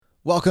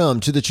Welcome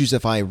to the Choose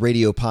FI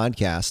radio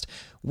podcast.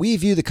 We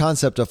view the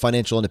concept of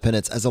financial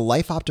independence as a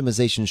life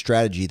optimization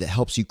strategy that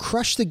helps you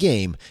crush the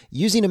game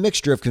using a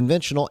mixture of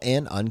conventional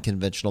and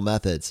unconventional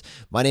methods.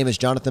 My name is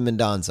Jonathan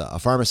Mendonza, a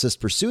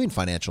pharmacist pursuing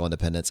financial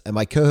independence, and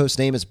my co-host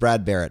name is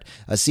Brad Barrett,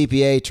 a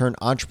CPA turned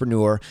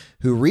entrepreneur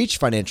who reached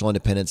financial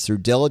independence through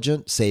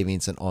diligent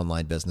savings and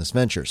online business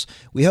ventures.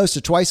 We host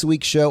a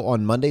twice-a-week show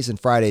on Mondays and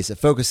Fridays that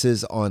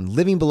focuses on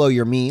living below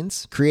your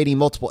means, creating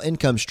multiple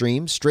income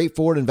streams,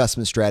 straightforward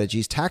investment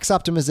strategies, tax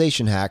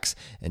optimization hacks,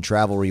 and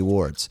travel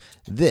rewards.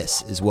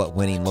 This is what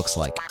winning looks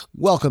like.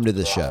 Welcome to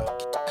the show.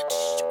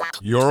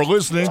 You're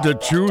listening to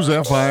Choose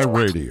FI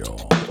Radio.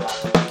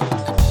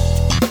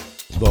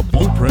 The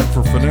blueprint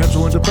for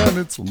financial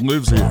independence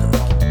lives here.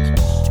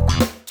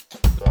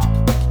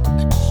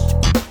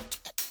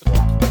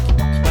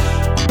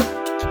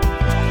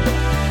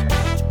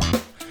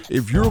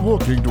 If you're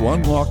looking to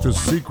unlock the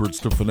secrets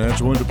to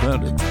financial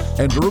independence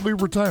and early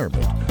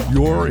retirement,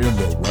 you're in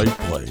the right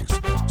place.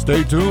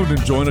 Stay tuned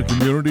and join a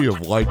community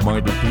of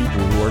like-minded people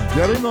who are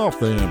getting off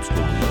the hamster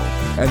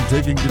wheel and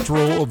taking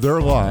control of their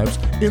lives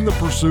in the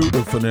pursuit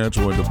of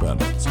financial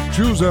independence.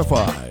 Choose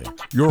FI,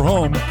 your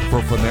home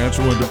for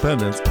financial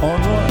independence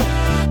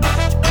online.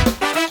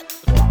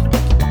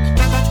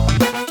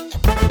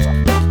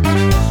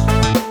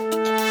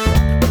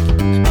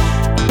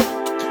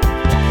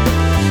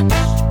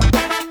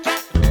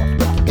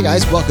 Hey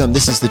guys, welcome.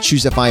 This is the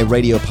Choose FI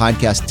radio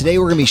podcast. Today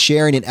we're going to be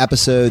sharing an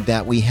episode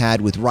that we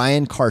had with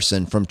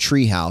Carson from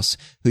Treehouse,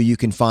 who you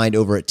can find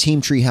over at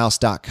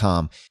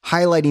teamtreehouse.com,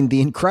 highlighting the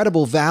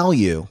incredible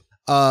value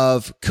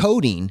of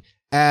coding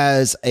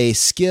as a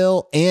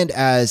skill and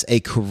as a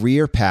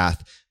career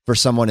path for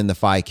someone in the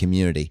FI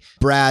community.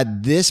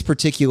 Brad, this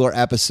particular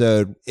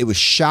episode, it was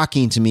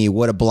shocking to me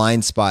what a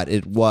blind spot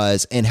it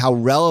was and how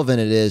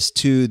relevant it is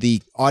to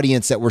the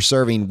audience that we're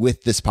serving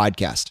with this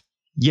podcast.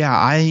 Yeah,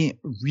 I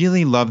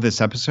really love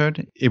this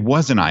episode. It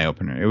was an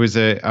eye-opener. It was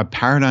a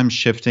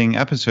paradigm-shifting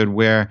episode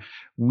where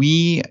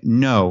we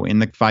know in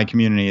the FI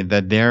community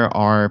that there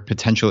are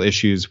potential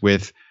issues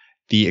with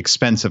the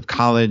expense of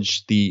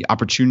college, the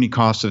opportunity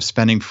cost of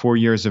spending 4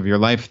 years of your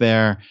life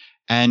there,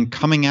 and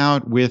coming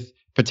out with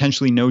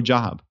potentially no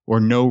job or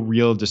no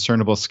real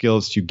discernible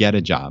skills to get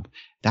a job.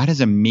 That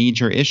is a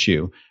major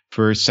issue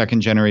for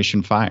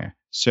second-generation FI.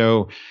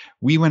 So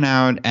we went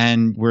out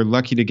and we're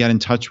lucky to get in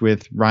touch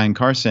with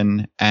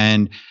Carson.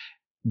 And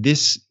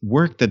this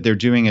work that they're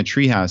doing at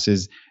Treehouse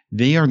is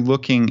they are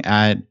looking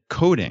at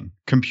coding,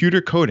 computer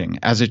coding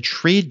as a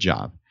trade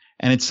job.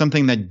 And it's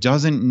something that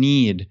doesn't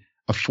need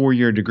a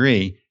 4-year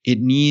degree.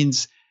 It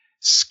needs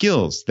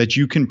skills that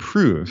you can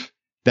prove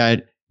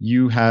that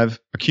you have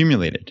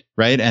accumulated,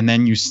 right? And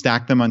then you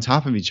stack them on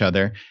top of each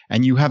other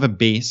and you have a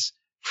base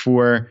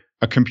for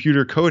a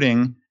computer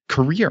coding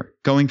career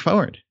going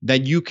forward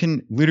that you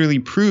can literally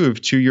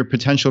prove to your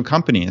potential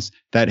companies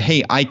that,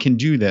 hey, I can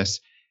do this.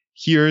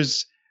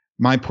 Here's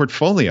my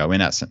portfolio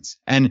in essence.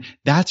 And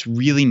that's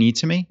really neat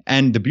to me.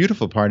 And the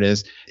beautiful part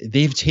is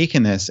they've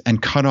taken this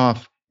and cut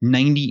off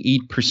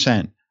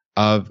 98%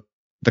 of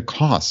the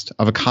cost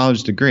of a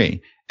college degree.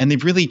 And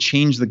they've really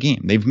changed the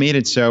game. They've made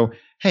it so,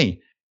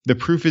 hey, the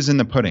proof is in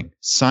the pudding.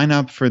 Sign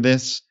up for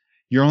this.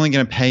 You're only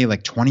going to pay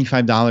like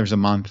 $25 a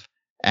month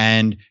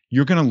and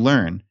you're going to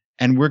learn.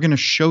 And we're going to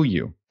show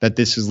you that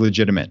this is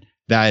legitimate,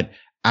 that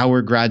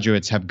our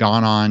graduates have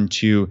gone on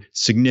to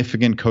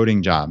significant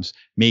coding jobs,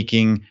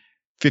 making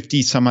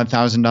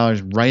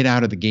 $50,000 right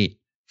out of the gate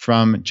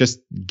from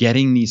just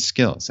getting these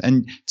skills.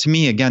 And to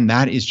me, again,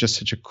 that is just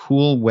such a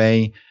cool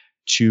way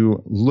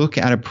to look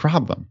at a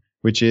problem,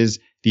 which is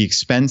the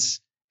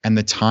expense and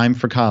the time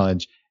for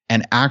college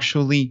and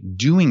actually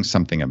doing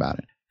something about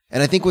it.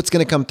 And I think what's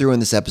going to come through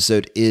in this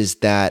episode is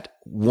that,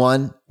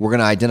 one, we're going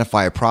to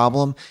identify a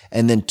problem,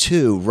 and then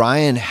two,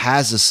 Ryan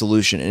has a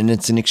solution, and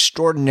it's an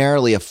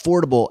extraordinarily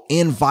affordable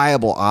and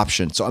viable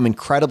option. So I'm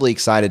incredibly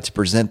excited to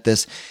present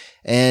this.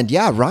 And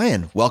yeah,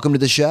 Ryan, welcome to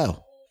the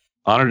show.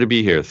 Honored to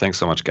be here. Thanks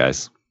so much,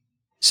 guys.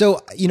 So,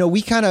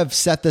 we kind of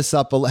set this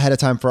up ahead of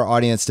time for our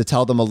audience to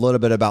tell them a little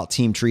bit about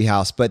Team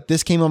Treehouse, but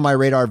this came on my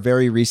radar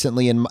very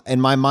recently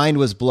and my mind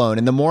was blown.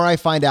 And the more I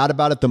find out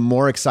about it, the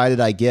more excited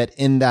I get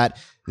in that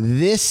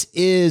this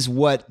is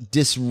what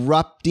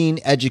disrupting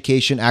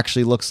education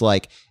actually looks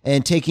like,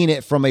 and taking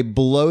it from a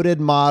bloated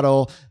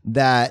model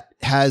that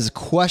has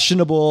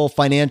questionable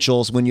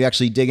financials when you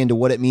actually dig into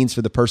what it means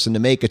for the person to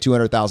make a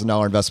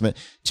 $200,000 investment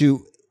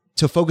to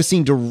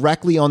focusing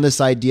directly on this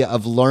idea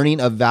of learning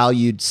a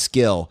valued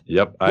skill.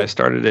 Yep. I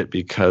started it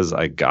because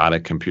I got a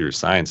computer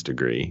science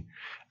degree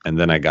and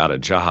then I got a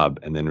job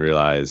and then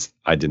realized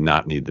I did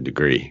not need the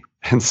degree.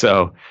 And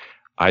so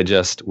I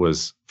just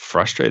was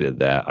frustrated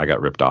that I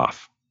got ripped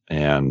off.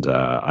 And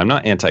I'm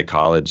not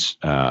anti-college,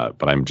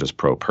 but I'm just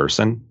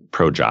pro-person,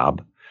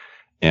 pro-job.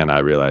 And I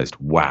realized,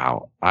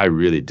 wow, I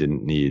really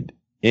didn't need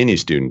any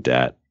student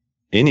debt,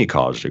 any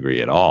college degree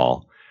at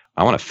all.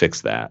 I want to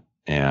fix that.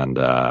 And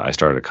I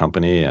started a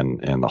company,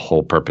 and the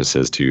whole purpose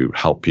is to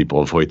help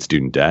people avoid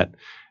student debt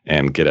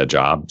and get a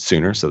job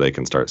sooner so they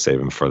can start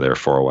saving for their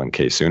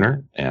 401k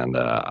sooner. And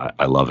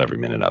I love every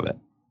minute of it.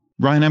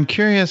 Ryan, I'm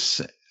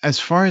curious, as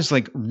far as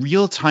like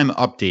real-time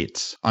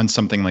updates on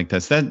something like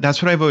this,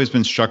 that's what I've always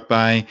been struck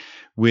by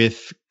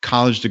with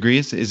college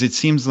degrees, is it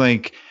seems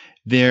like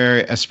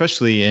they're,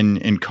 especially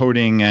in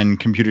coding and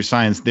computer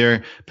science,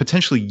 they're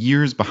potentially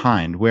years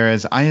behind.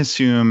 Whereas I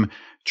assume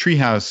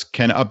Treehouse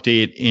can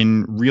update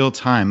in real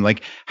time.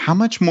 Like, how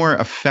much more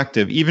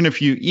effective, even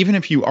if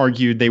you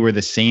argued they were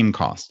the same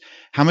cost,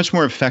 how much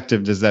more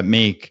effective does that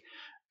make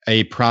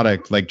a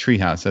product like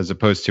Treehouse as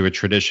opposed to a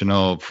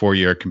traditional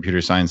 4-year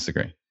computer science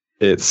degree?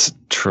 It's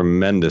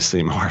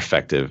tremendously more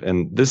effective.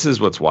 And this is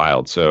what's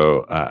wild.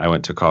 So I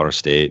went to Colorado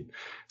State,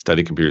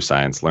 studied computer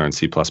science, learned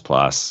C++,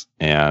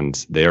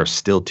 and they are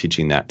still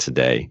teaching that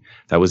today.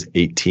 That was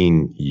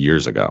 18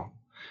 years ago.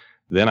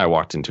 Then I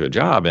walked into a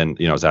job and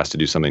I was asked to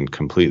do something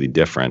completely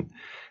different.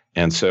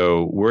 And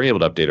so we're able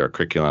to update our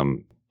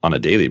curriculum on a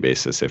daily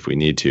basis if we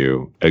need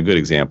to. A good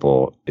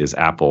example is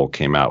Apple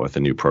came out with a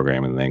new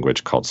programming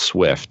language called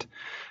Swift,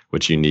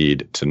 which you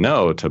need to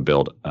know to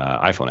build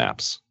iPhone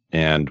apps.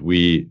 And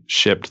we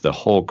shipped the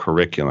whole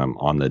curriculum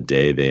on the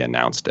day they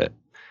announced it.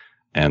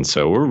 And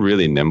so we're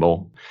really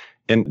nimble.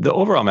 And the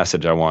overall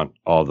message I want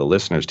all the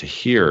listeners to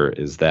hear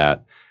is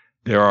that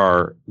there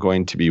are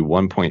going to be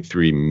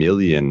 1.3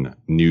 million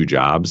new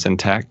jobs in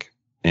tech,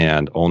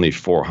 and only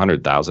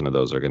 400,000 of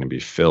those are going to be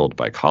filled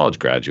by college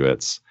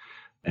graduates.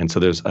 And so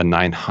there's a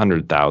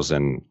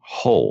 900,000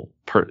 hole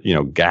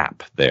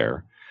gap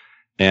there.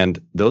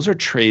 And those are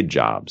trade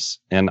jobs.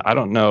 And I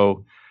don't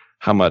know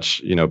how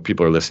much,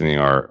 people are listening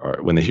are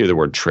when they hear the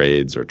word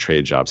trades or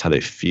trade jobs, how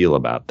they feel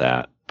about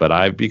that. But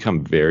I've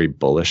become very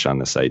bullish on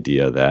this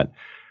idea that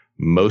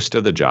most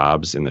of the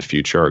jobs in the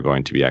future are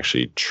going to be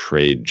actually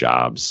trade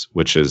jobs,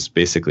 which is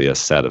basically a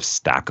set of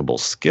stackable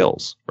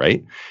skills,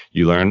 right?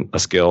 You learn a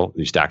skill,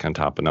 you stack on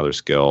top another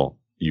skill,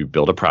 you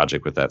build a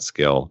project with that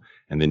skill,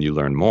 and then you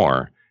learn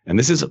more. And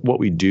this is what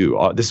we do.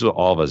 This is what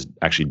all of us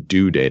actually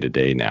do day to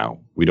day now.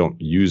 We don't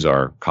use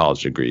our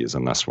college degrees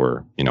unless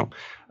we're,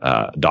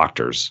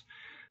 doctors.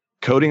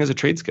 Coding is a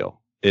trade skill.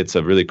 It's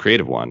a really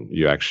creative one.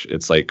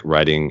 It's like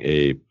writing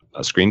a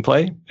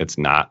screenplay. It's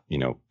not,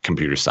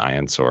 computer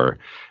science or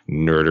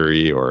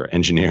nerdery or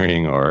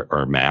engineering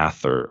or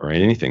math or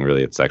anything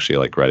really. It's actually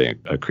like writing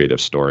a creative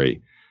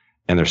story.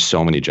 And there's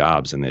so many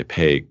jobs and they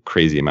pay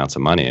crazy amounts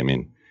of money. I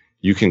mean,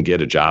 you can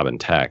get a job in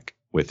tech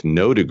with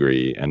no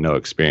degree and no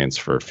experience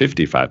for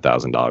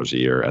 $55,000 a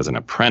year as an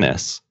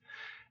apprentice.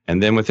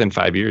 And then within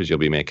 5 years, you'll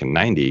be making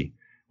 90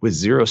 with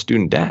zero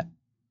student debt.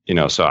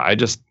 So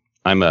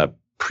I'm a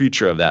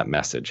preacher of that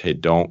message. Hey,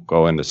 don't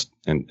go into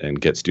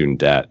and get student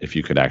debt if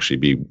you could actually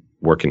be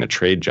working a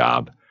trade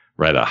job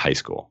right out of high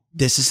school.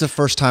 This is the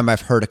first time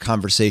I've heard a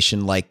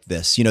conversation like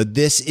this.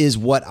 This is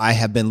what I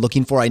have been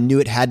looking for. I knew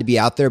it had to be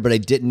out there, but I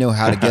didn't know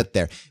how to get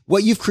there.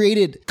 What you've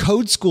created,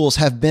 code schools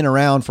have been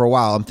around for a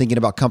while. I'm thinking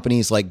about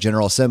companies like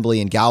General Assembly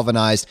and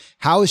Galvanized.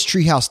 How is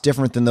Treehouse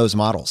different than those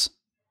models?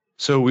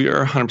 So we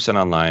are 100%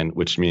 online,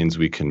 which means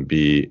we can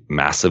be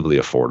massively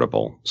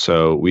affordable.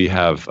 So we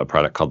have a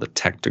product called the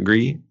Tech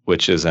Degree,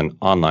 which is an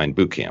online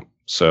bootcamp.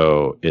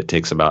 So it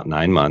takes about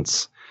 9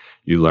 months.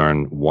 You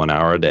learn 1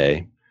 hour a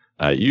day.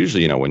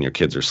 Usually, when your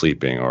kids are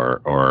sleeping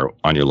or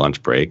on your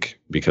lunch break,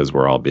 because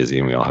we're all busy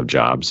and we all have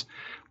jobs.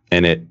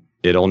 And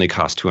it only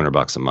costs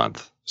 $200 a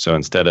month. So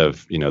instead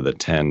of, the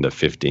 $10,000 to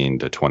 $15,000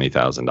 to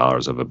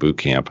 $20,000 of a boot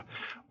camp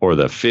or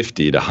the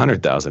 $50,000 to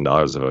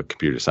 $100,000 of a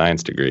computer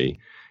science degree,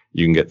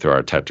 you can get through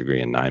our tech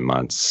degree in 9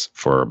 months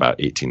for about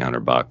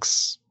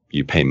 $1,800.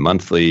 You pay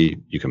monthly,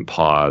 you can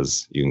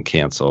pause, you can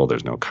cancel,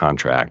 there's no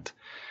contract.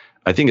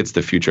 I think it's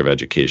the future of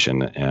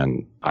education,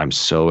 and I'm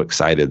so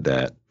excited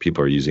that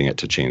people are using it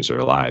to change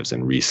their lives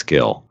and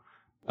reskill.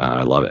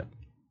 I love it.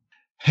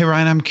 Hey,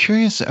 Ryan, I'm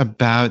curious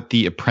about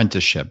the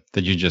apprenticeship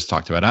that you just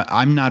talked about.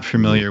 I'm not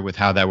familiar with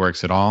how that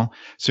works at all.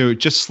 So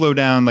just slow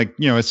down,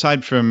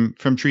 aside from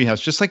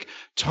Treehouse, just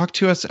talk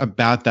to us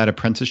about that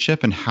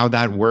apprenticeship and how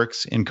that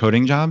works in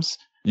coding jobs.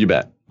 You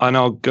bet. And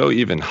I'll go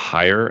even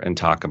higher and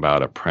talk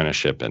about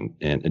apprenticeship and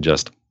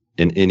just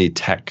in any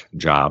tech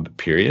job,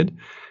 period.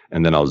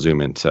 And then I'll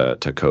zoom into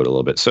code a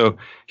little bit. So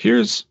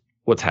here's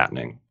what's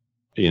happening.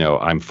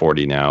 I'm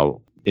 40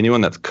 now.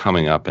 Anyone that's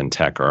coming up in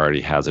tech or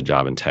already has a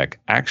job in tech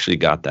actually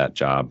got that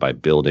job by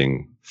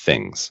building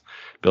things,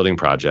 building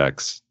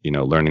projects,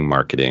 learning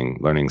marketing,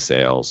 learning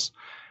sales.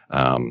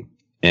 And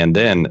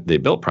then they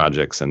built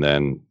projects and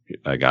then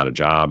I got a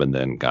job and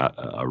then got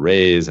a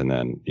raise and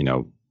then,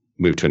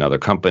 moved to another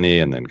company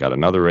and then got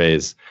another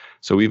raise.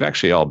 So we've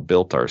actually all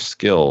built our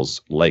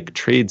skills like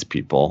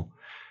tradespeople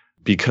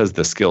because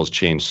the skills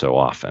change so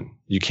often.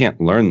 You can't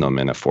learn them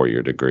in a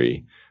 4-year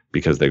degree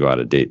because they go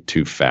out of date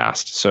too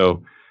fast.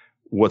 So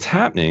what's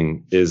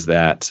happening is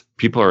that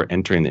people are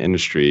entering the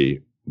industry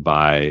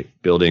by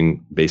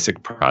building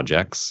basic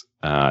projects.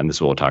 And this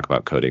is what we'll talk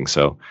about coding.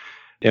 So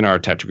in our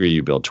tech degree,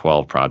 you build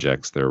 12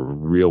 projects. They're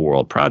real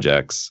world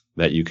projects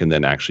that you can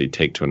then actually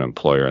take to an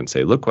employer and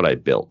say, look what I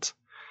built.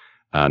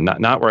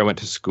 Not where I went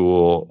to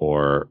school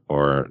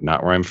or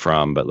not where I'm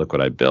from, but look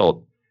what I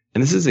built.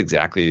 And this is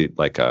exactly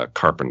like a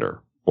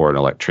carpenter or an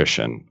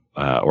electrician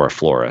or a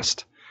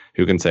florist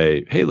who can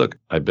say, hey, look,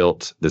 I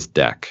built this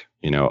deck.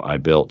 I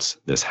built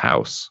this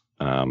house.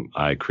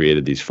 I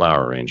created these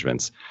flower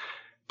arrangements.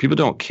 People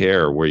don't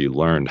care where you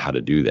learned how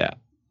to do that.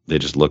 They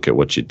just look at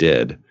what you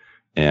did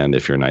and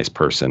if you're a nice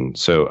person.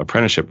 So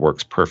apprenticeship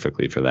works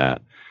perfectly for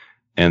that.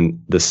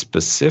 And the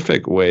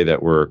specific way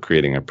that we're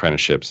creating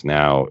apprenticeships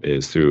now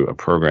is through a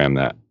program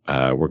that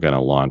we're going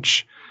to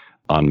launch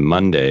on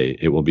Monday.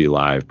 It will be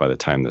live by the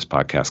time this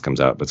podcast comes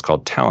out, but it's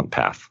called Talent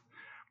Path.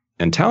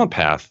 And Talent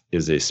Path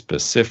is a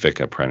specific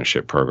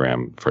apprenticeship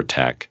program for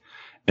tech,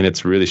 and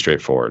it's really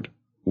straightforward.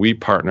 We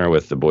partner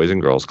with the Boys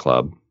and Girls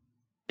Club,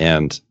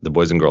 and the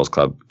Boys and Girls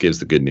Club gives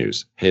the good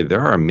news. Hey,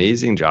 there are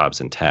amazing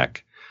jobs in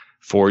tech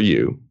for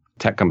you.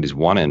 Tech companies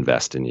want to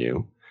invest in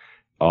you.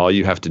 All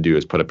you have to do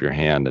is put up your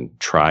hand and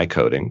try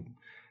coding.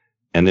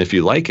 And if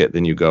you like it,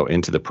 then you go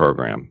into the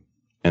program.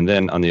 And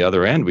then on the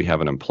other end, we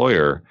have an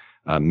employer,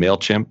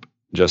 MailChimp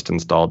just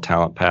installed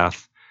Talent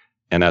Path.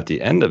 And at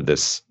the end of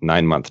this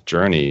 9-month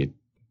journey,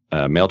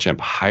 MailChimp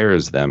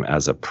hires them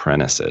as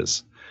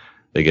apprentices.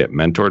 They get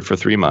mentored for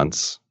 3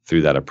 months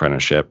through that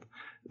apprenticeship.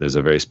 There's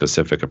a very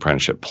specific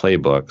apprenticeship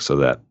playbook so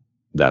that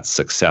that's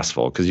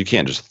successful, because you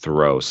can't just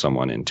throw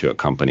someone into a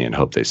company and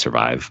hope they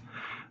survive.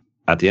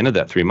 At the end of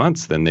that 3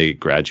 months, then they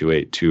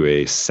graduate to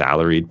a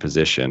salaried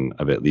position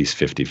of at least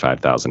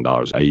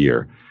 $55,000 a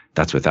year.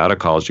 That's without a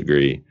college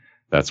degree.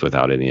 That's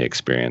without any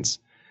experience.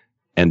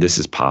 And this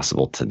is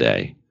possible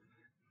today.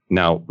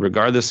 Now,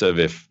 regardless of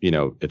if,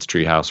 it's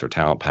Treehouse or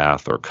Talent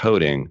Path or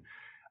coding,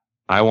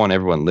 I want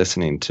everyone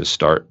listening to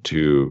start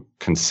to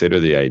consider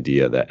the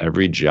idea that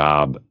every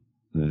job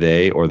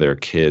they or their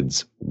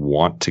kids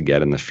want to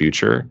get in the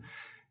future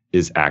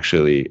is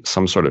actually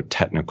some sort of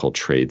technical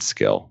trade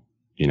skill.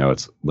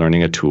 It's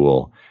learning a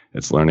tool,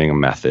 it's learning a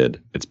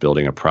method, it's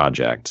building a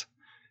project,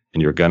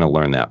 and you're going to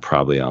learn that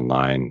probably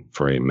online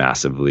for a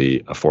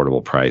massively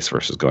affordable price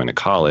versus going to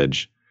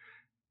college.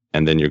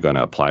 And then you're going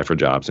to apply for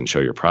jobs and show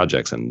your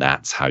projects, and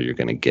that's how you're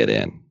going to get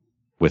in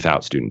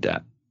without student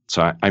debt.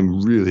 So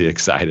I'm really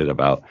excited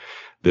about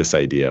this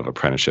idea of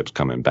apprenticeships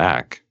coming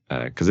back,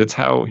 because it's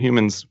how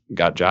humans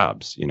got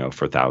jobs,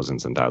 for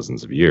thousands and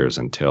thousands of years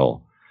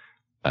until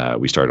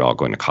we started all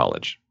going to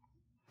college.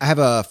 I have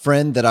a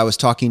friend that I was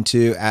talking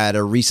to at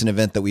a recent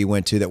event that we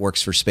went to that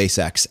works for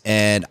SpaceX.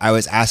 And I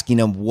was asking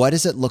him, what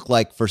does it look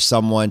like for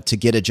someone to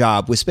get a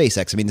job with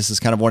SpaceX? I mean, this is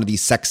kind of one of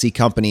these sexy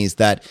companies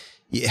that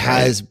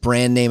has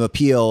brand name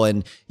appeal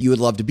and you would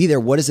love to be there.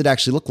 What does it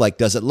actually look like?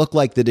 Does it look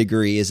like the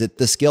degree? Is it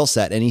the skill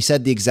set? And he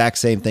said the exact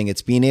same thing.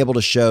 It's being able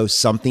to show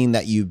something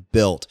that you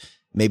built,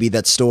 maybe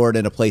that's stored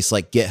in a place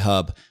like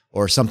GitHub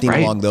or something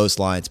along those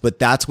lines. But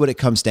that's what it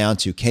comes down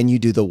to. Can you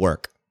do the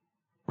work?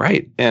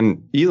 Right.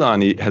 And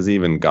Elon has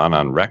even gone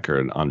on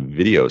record on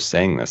video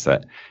saying this,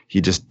 that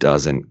he just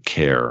doesn't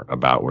care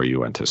about where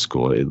you went to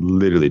school. It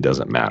literally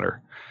doesn't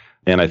matter.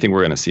 And I think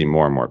we're going to see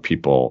more and more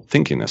people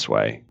thinking this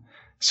way.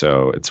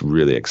 So it's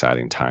really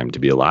exciting time to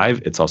be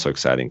alive. It's also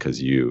exciting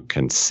because you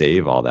can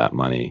save all that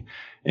money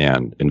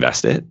and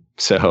invest it.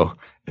 So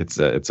it's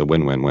a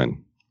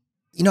win-win-win.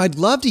 I'd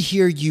love to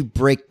hear you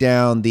break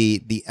down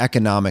the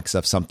economics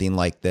of something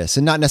like this,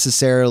 and not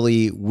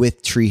necessarily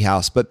with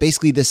Treehouse, but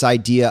basically this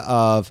idea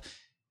of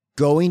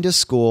going to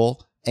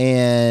school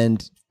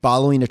and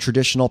following a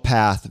traditional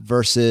path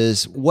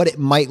versus what it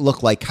might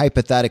look like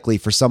hypothetically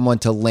for someone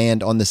to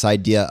land on this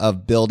idea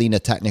of building a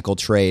technical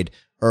trade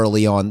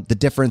early on, the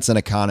difference in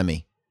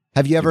economy.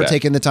 Have you ever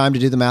taken the time to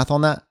do the math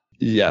on that?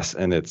 Yes,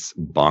 and it's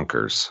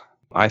bonkers.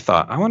 I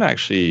thought, I want to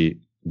actually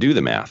do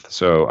the math.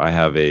 So I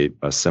have a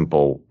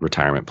simple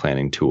retirement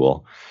planning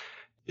tool.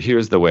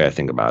 Here's the way I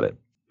think about it.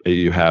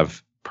 You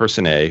have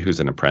person A, who's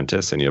an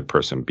apprentice, and you have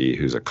person B,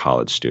 who's a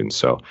college student.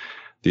 So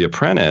the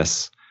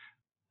apprentice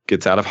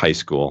gets out of high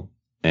school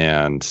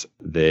and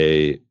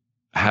they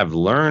have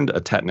learned a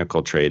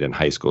technical trade in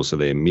high school, so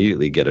they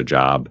immediately get a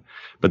job.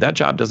 But that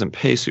job doesn't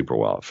pay super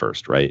well at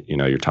first, right?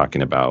 You're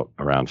talking about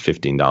around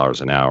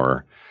 $15 an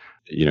hour.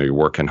 You're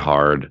working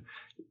hard.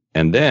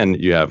 And then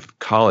you have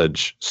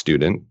college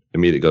student,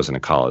 immediately goes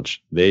into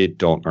college. They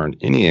don't earn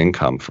any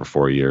income for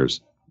 4 years,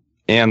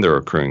 and they're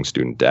accruing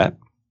student debt.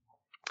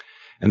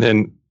 And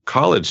then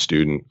college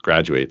student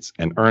graduates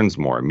and earns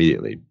more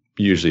immediately,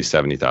 usually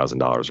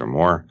 $70,000 or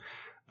more.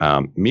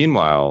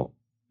 Meanwhile,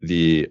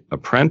 the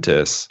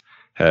apprentice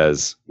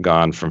has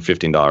gone from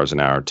 $15 an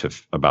hour to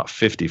about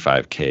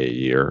 $55K a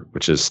year,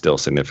 which is still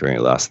significantly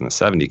less than the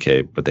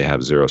 $70K, but they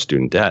have zero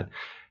student debt,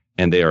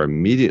 and they are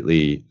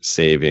immediately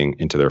saving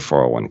into their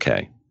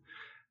 401k.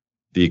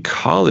 The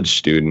college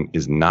student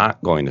is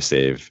not going to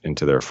save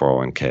into their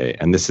 401k,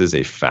 and this is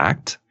a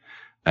fact,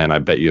 and I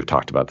bet you have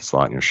talked about this a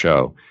lot in your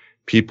show.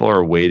 People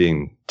are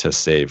waiting to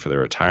save for their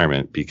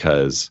retirement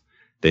because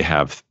they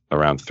have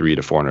around $300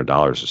 to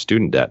 $400 of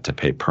student debt to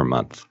pay per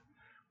month.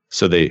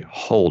 So they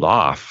hold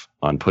off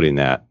on putting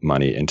that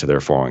money into their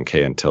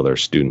 401k until their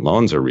student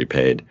loans are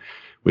repaid,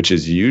 which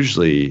is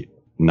usually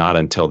not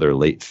until their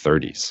late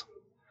 30s.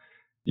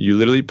 You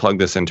literally plug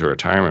this into a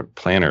retirement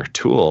planner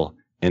tool,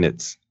 and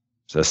it's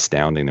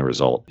astounding, the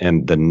result.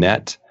 And the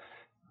net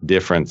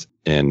difference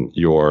in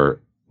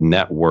your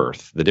net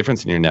worth, the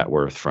difference in your net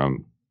worth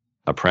from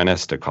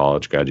apprentice to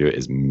college graduate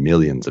is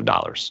millions of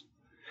dollars.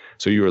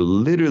 So you are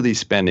literally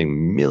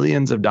spending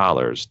millions of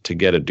dollars to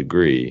get a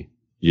degree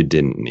you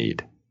didn't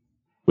need,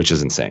 which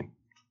is insane.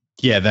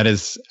 Yeah, that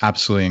is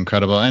absolutely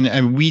incredible.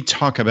 And we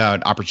talk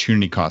about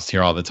opportunity cost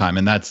here all the time.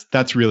 And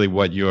that's really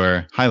what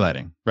you're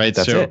highlighting, right?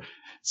 That's it.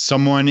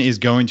 Someone is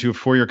going to a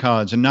 4-year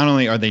college, and not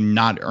only are they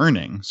not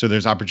earning, so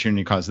there's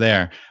opportunity cost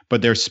there,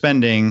 but they're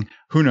spending,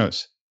 who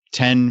knows,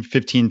 10,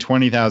 15,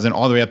 20,000,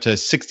 all the way up to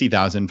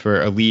 60,000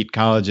 for elite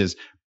colleges,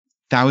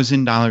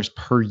 $1,000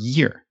 per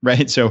year,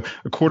 right? So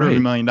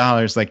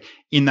 $250,000, like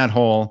in that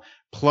hole.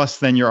 Plus,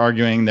 then you're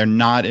arguing they're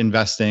not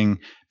investing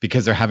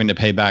because they're having to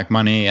pay back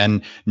money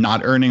and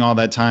not earning all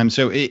that time.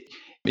 So it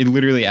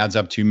literally adds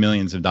up to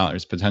millions of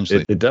dollars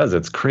potentially. It does.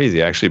 It's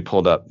crazy. I actually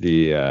pulled up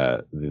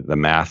the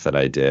math that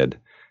I did,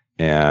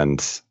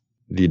 and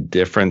the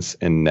difference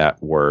in net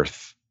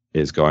worth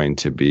is going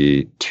to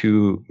be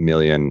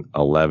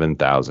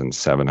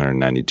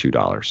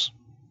 $2,011,792.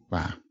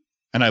 Wow.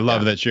 And I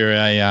love that you're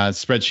a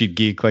spreadsheet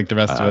geek like the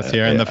rest of us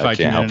here in the FI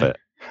community. Help it.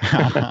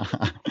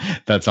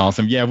 That's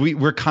awesome. Yeah,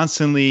 we're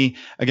constantly,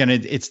 again,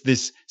 it's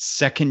this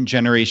second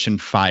generation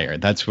fire.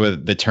 That's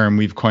what the term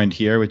we've coined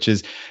here, which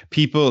is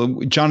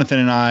people, Jonathan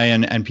and I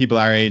and people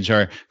our age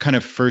are kind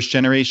of first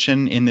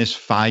generation in this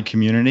FI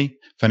community,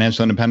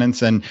 financial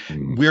independence. And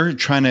we're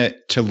trying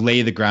to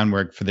lay the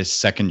groundwork for this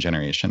second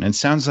generation. And it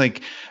sounds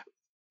like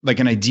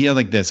an idea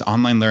like this,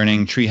 online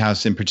learning,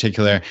 Treehouse in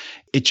particular,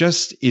 it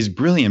just is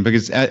brilliant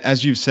because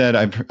as you've said,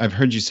 I've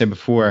heard you say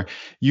before,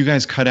 you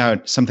guys cut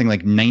out something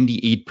like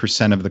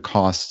 98% of the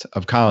cost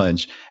of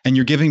college, and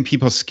you're giving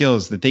people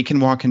skills that they can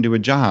walk into a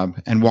job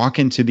and walk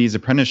into these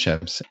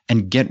apprenticeships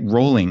and get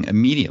rolling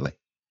immediately.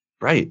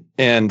 Right.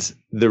 And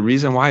the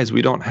reason why is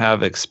we don't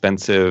have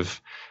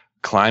expensive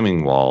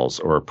climbing walls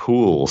or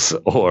pools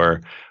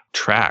or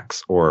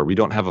tracks, or we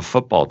don't have a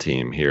football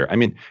team here. I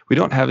mean, we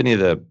don't have any of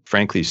the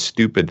frankly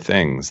stupid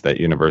things that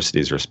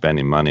universities are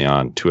spending money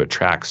on to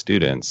attract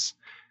students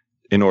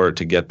in order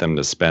to get them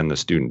to spend the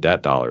student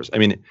debt dollars. I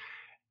mean,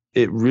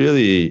 it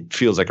really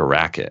feels like a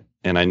racket.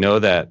 And I know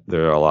that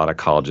there are a lot of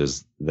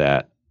colleges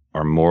that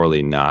are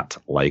morally not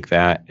like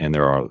that. And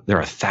there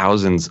are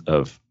thousands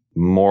of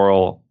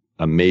moral,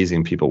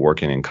 amazing people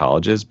working in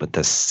colleges, but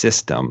the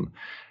system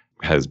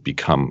has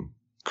become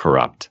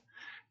corrupt.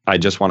 I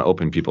just want to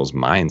open people's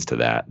minds to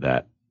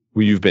that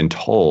you've been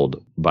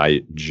told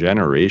by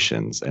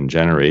generations and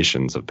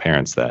generations of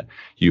parents that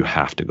you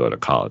have to go to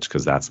college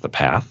because that's the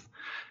path.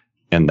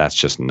 And that's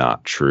just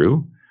not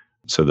true.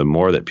 So the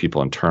more that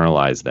people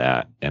internalize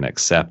that and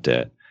accept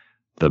it,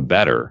 the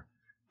better.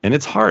 And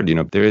it's hard,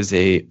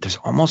 there's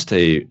almost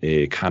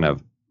a kind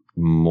of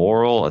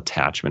moral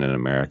attachment in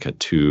America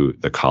to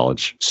the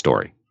college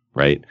story,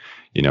 right?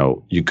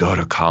 You go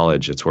to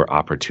college, it's where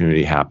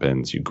opportunity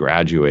happens. You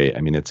graduate.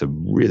 I mean, it's a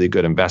really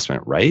good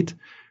investment, right?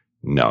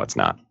 No, it's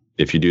not.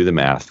 If you do the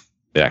math,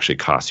 it actually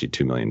costs you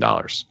 $2 million.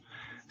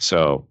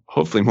 So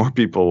hopefully more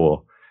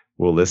people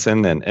will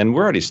listen. And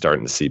we're already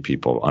starting to see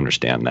people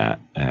understand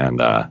that.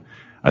 And I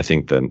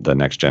think the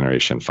next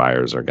generation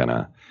fires are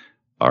gonna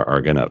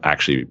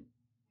actually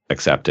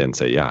accept it and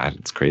say, yeah,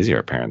 it's crazy.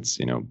 Our parents,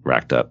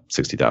 racked up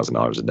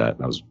 $60,000 of debt.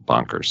 That was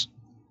bonkers.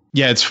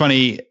 Yeah, it's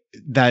funny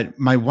that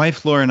my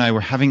wife Laura and I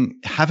were having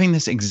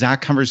this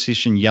exact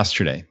conversation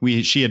yesterday.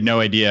 She had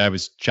no idea I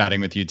was chatting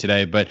with you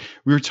today, but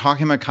we were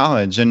talking about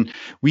college, and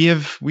we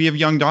have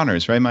young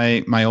daughters, right?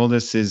 My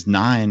oldest is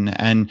 9,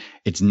 and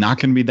it's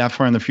not going to be that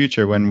far in the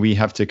future when we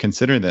have to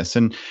consider this.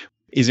 And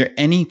is there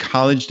any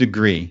college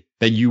degree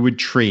that you would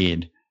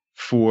trade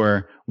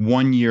for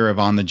 1 year of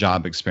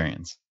on-the-job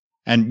experience?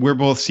 And we're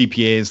both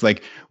CPAs.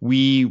 Like,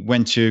 we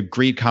went to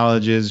great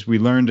colleges, we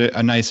learned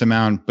a nice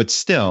amount, but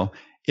still,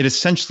 it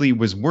essentially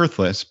was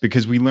worthless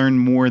because we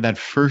learned more that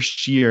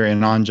first year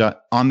in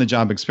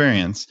on-the-job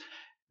experience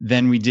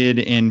than we did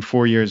in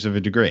 4 years of a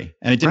degree.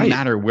 And it didn't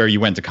matter where you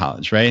went to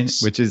college, right?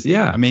 Which is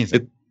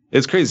amazing.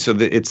 It's crazy. So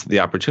it's the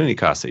opportunity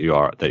cost that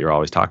you're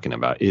always talking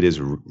about. It is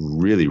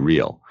really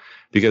real,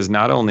 because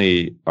not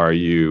only are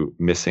you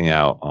missing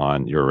out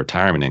on your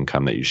retirement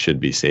income that you should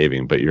be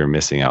saving, but you're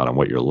missing out on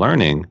what you're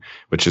learning,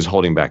 which is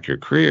holding back your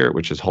career,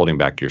 which is holding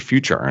back your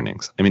future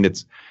earnings. I mean,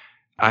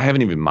 I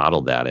haven't even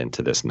modeled that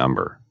into this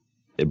number,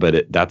 but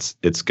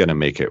it's going to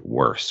make it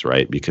worse,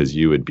 right? Because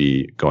you would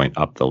be going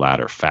up the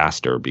ladder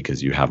faster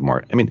because you have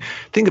more. I mean,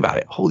 think about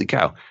it. Holy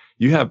cow.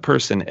 You have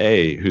person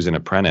A who's an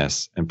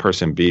apprentice and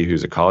person B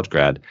who's a college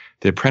grad.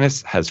 The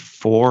apprentice has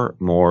 4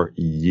 more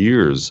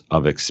years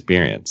of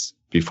experience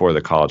before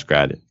the college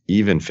grad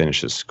even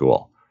finishes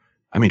school.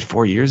 I mean,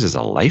 4 years is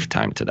a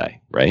lifetime today,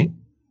 right?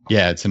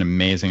 Yeah, it's an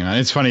amazing amount.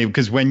 It's funny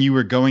because when you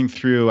were going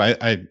through,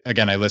 I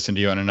listened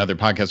to you on another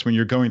podcast. When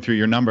you're going through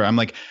your number, I'm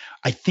like,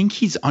 I think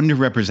he's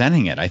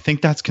underrepresenting it. I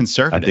think that's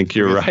conservative. I think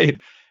you're right.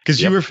 Because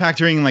you were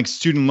factoring like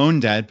student loan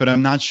debt, but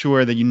I'm not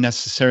sure that you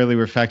necessarily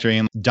were factoring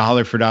in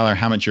dollar for dollar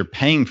how much you're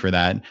paying for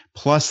that.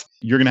 Plus,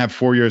 you're going to have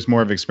 4 years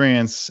more of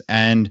experience.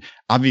 And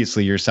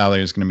obviously, your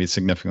salary is going to be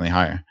significantly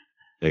higher.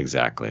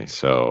 Exactly.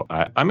 So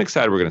I'm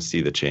excited we're going to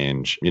see the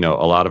change. A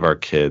lot of our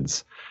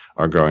kids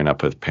are growing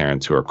up with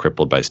parents who are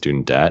crippled by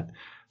student debt.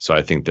 So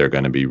I think they're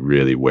going to be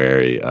really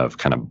wary of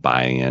kind of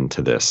buying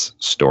into this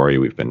story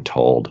we've been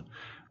told.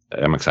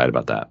 I'm excited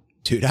about that.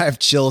 Dude, I have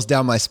chills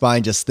down my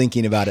spine just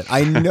thinking about it.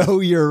 I know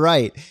you're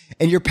right.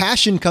 And your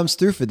passion comes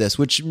through for this,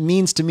 which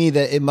means to me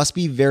that it must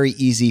be very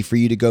easy for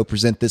you to go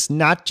present this,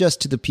 not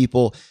just to the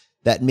people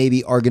that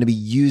maybe are going to be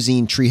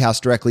using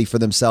Treehouse directly for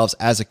themselves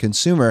as a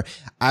consumer.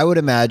 I would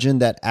imagine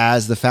that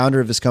as the founder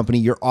of this company,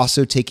 you're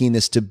also taking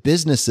this to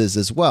businesses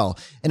as well.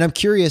 And I'm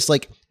curious,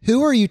 like,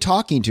 who are you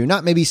talking to?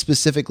 Not maybe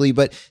specifically,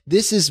 but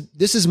this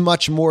is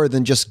much more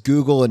than just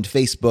Google and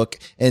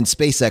Facebook and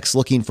SpaceX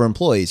looking for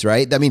employees,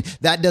 right? I mean,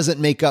 that doesn't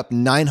make up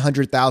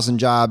 900,000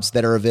 jobs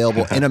that are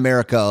available in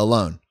America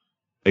alone.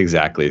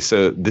 Exactly.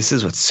 So this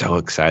is what's so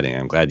exciting.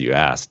 I'm glad you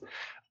asked.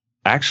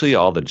 Actually,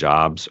 all the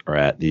jobs are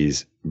at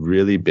these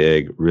really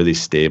big, really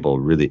stable,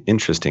 really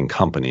interesting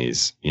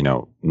companies,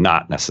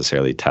 not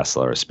necessarily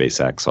Tesla or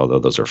SpaceX, although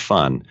those are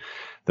fun.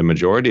 The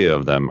majority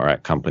of them are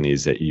at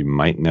companies that you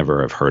might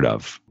never have heard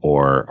of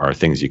or are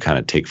things you kind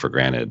of take for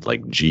granted,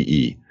 like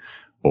GE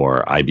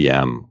or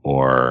IBM,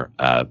 or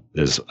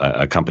there's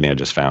a company I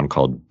just found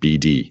called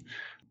BD.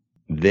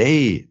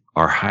 They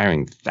are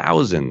hiring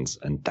thousands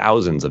and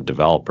thousands of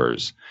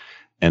developers,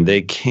 and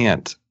they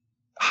can't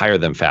hire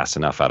them fast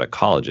enough out of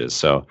colleges.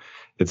 So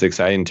it's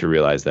exciting to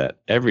realize that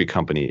every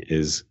company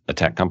is a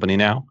tech company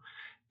now,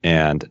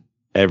 and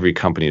every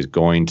company is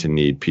going to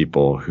need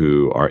people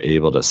who are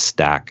able to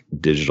stack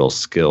digital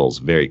skills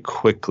very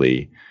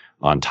quickly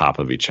on top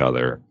of each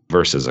other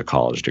versus a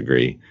college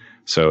degree.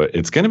 So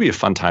it's going to be a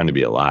fun time to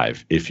be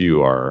alive if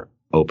you are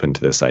open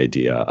to this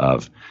idea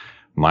of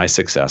my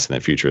success in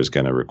the future is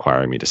going to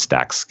require me to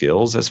stack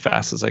skills as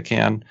fast as I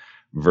can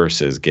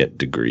versus get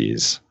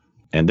degrees.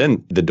 And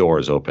then the door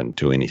is open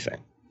to anything.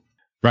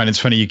 Ryan, it's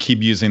funny you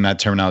keep using that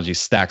terminology,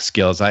 stack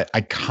skills. I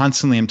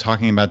constantly am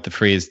talking about the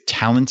phrase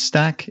talent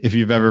stack. If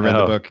you've ever read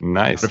the book,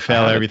 nice. How to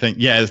Fail at Everything.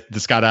 Yeah,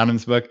 the Scott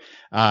Adams book,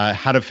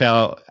 How to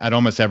Fail at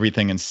Almost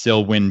Everything and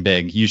Still Win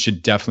Big. You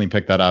should definitely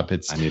pick that up.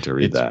 I need to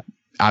read that.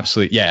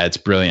 Absolutely. Yeah, it's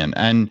brilliant.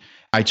 And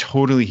I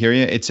totally hear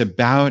you. It's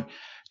about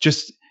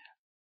just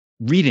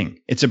reading.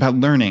 It's about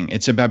learning.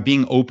 It's about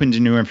being open to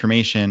new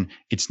information.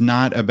 It's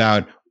not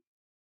about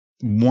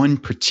one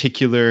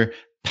particular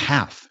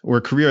path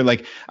or career.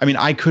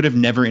 I could have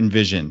never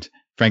envisioned,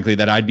 frankly,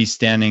 that I'd be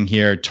standing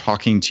here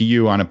talking to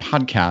you on a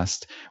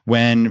podcast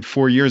when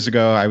 4 years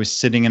ago I was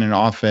sitting in an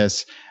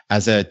office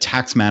as a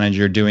tax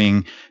manager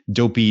doing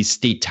dopey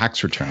state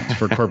tax returns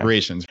for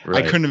corporations.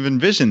 Right. I couldn't have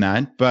envisioned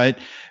that, but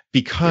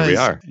because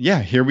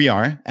here we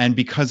are. And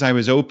because I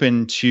was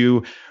open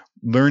to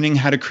learning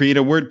how to create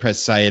a WordPress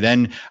site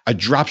and a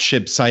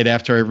dropship site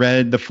after I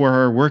read the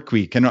 4-Hour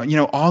Workweek, and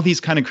all these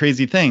kind of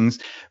crazy things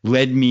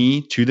led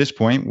me to this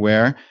point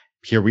where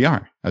here we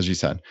are, as you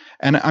said.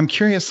 And I'm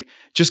curious,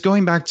 just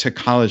going back to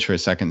college for a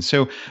second.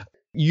 So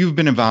you've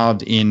been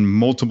involved in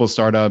multiple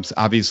startups,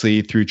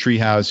 obviously through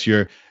Treehouse.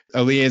 You're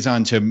a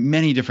liaison to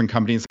many different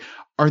companies.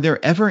 Are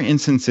there ever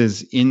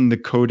instances in the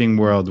coding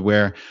world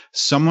where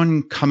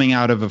someone coming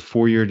out of a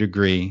 4-year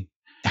degree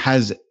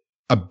has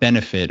a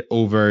benefit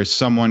over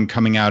someone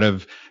coming out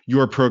of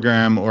your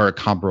program or a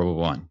comparable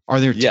one? Are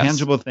there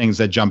tangible things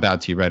that jump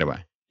out to you right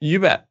away? You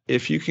bet.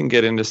 If you can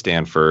get into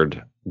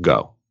Stanford,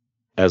 go,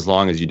 as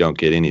long as you don't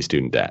get any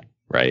student debt,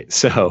 right?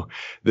 So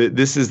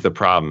this is the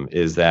problem,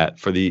 is that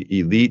for the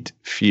elite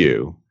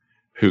few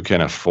who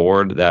can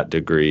afford that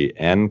degree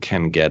and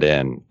can get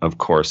in, of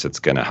course, it's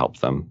going to help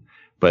them.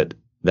 But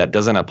that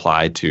doesn't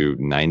apply to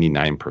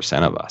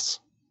 99% of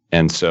us.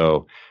 And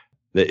so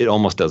it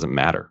almost doesn't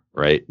matter,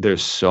 right?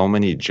 There's so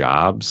many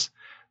jobs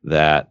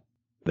that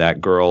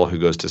girl who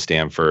goes to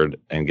Stanford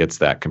and gets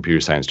that computer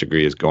science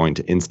degree is going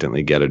to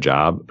instantly get a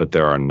job, but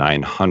there are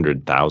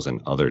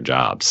 900,000 other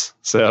jobs.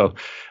 So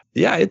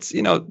yeah,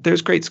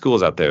 there's great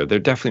schools out there. They're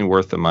definitely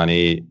worth the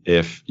money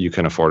if you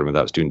can afford them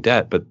without student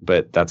debt,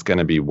 but that's going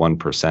to be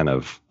 1%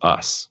 of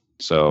us.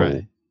 So,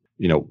 right.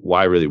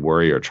 Why really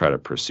worry or try to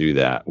pursue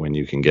that when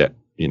you can get,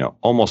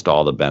 almost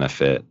all the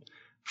benefit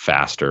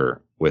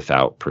faster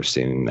without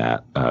pursuing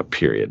that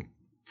period.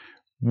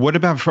 What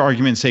about, for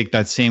argument's sake,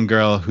 that same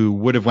girl who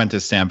would have went to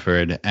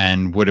Stanford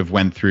and would have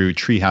went through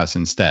Treehouse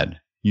instead,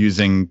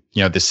 using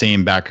the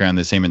same background,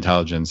 the same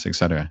intelligence, et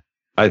cetera?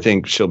 I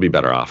think she'll be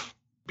better off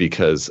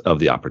because of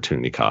the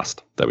opportunity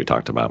cost that we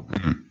talked about.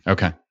 Mm-hmm.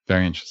 Okay,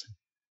 very interesting.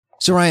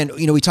 So Ryan,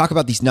 we talk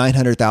about these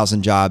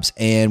 900,000 jobs,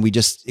 and we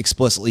just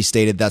explicitly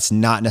stated that's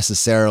not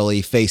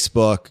necessarily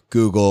Facebook,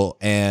 Google,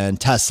 and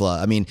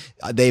Tesla. I mean,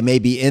 they may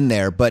be in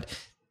there, but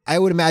I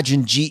would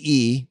imagine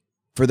GE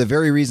for the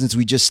very reasons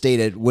we just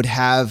stated, would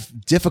have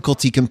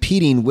difficulty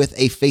competing with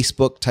a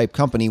Facebook type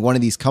company, one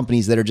of these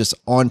companies that are just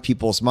on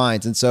people's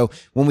minds. And so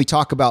when we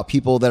talk about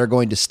people that are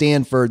going to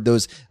stand for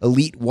those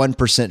elite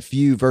 1%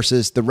 few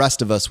versus the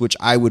rest of us, which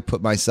I would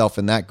put myself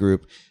in that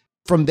group,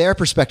 from their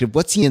perspective,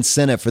 what's the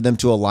incentive for them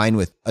to align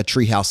with a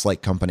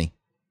Treehouse-like company?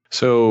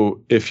 So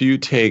if you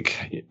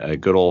take a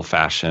good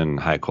old-fashioned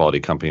high-quality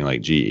company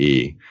like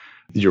GE,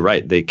 you're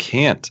right, they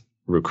can't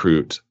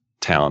recruit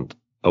talent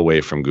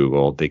away from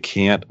Google. They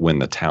can't win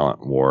the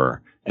talent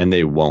war, and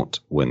they won't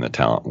win the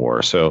talent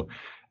war. So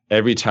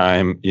every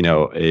time,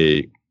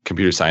 a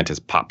computer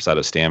scientist pops out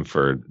of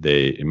Stanford,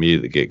 they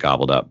immediately get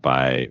gobbled up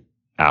by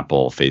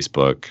Apple,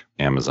 Facebook,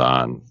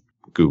 Amazon,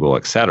 Google,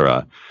 et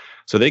cetera.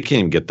 So they can't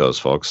even get those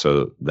folks.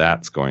 So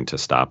that's going to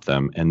stop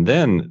them. And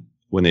then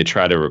when they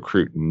try to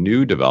recruit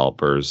new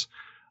developers,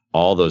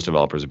 all those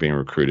developers are being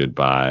recruited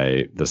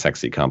by the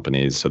sexy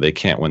companies. So they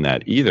can't win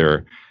that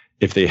either.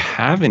 If they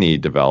have any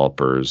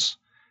developers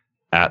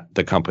at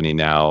the company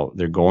now,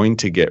 they're going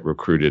to get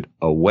recruited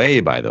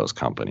away by those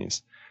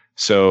companies.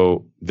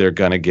 So they're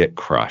going to get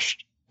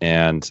crushed.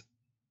 And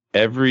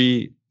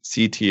every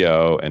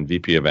CTO and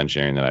VP of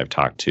engineering that I've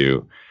talked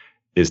to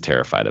is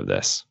terrified of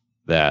this,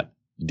 that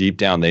deep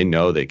down they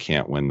know they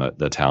can't win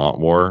the talent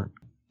war.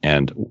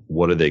 And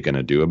what are they going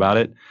to do about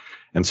it?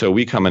 And so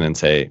we come in and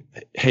say,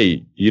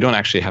 hey, you don't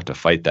actually have to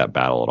fight that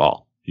battle at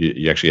all.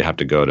 You actually have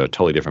to go to a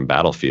totally different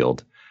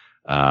battlefield.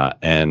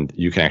 And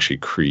you can actually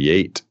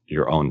create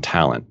your own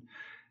talent.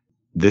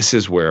 This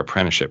is where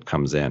apprenticeship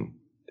comes in.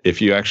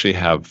 If you actually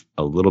have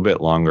a little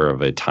bit longer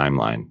of a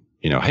timeline,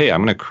 hey,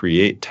 I'm going to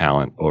create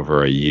talent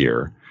over a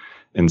year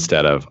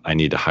instead of I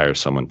need to hire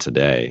someone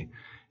today.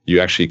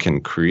 You actually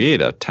can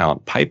create a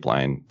talent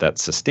pipeline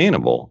that's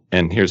sustainable.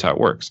 And here's how it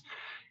works.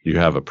 You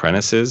have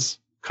apprentices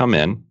come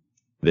in,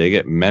 they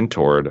get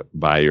mentored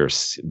by your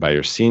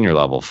senior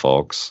level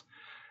folks.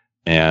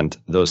 And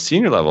those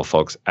senior level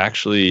folks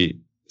actually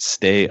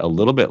stay a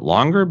little bit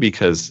longer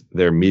because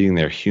they're meeting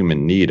their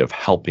human need of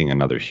helping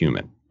another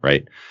human,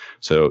 right?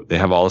 So they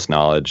have all this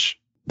knowledge,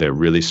 they're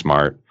really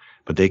smart,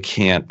 but they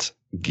can't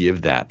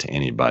give that to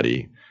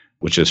anybody,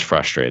 which is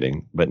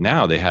frustrating. But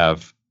now they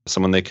have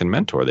someone they can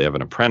mentor. They have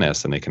an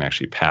apprentice and they can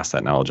actually pass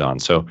that knowledge on.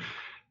 So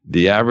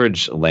the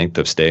average length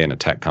of stay in a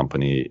tech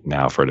company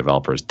now for a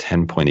developer is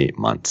 10.8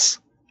 months,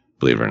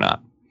 believe it or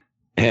not.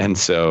 And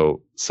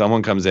so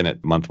someone comes in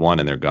at month 1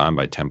 and they're gone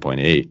by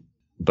 10.8.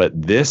 But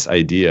this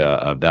idea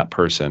of that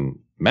person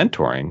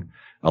mentoring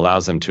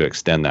allows them to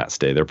extend that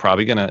stay. They're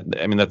probably going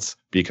to, let's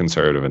be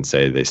conservative and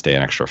say they stay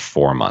an extra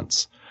 4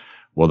 months.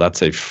 Well,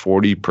 that's a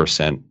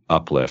 40%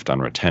 uplift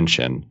on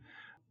retention.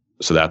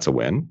 So that's a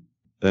win.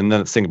 And then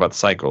let's think about the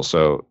cycle.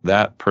 So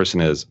that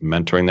person is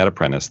mentoring that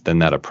apprentice. Then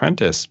that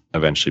apprentice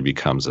eventually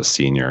becomes a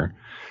senior.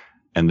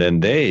 And then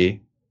they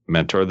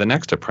mentor the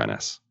next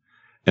apprentice.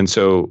 And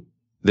so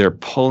they're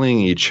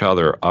pulling each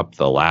other up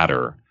the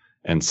ladder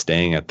and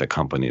staying at the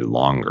company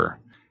longer.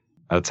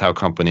 That's how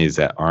companies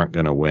that aren't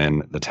going to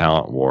win the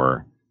talent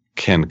war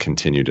can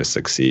continue to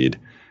succeed.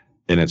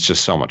 And it's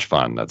just so much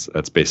fun.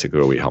 That's basically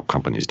what we help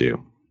companies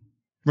do.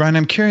 Ryan,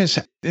 I'm curious,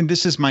 and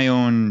this is my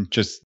own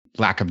just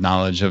lack of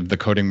knowledge of the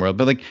coding world,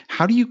 but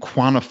how do you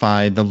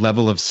quantify the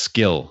level of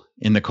skill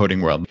in the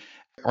coding world?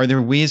 Are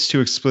there ways to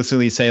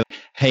explicitly say,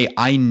 hey,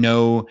 I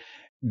know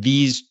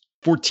these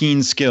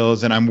 14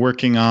 skills and I'm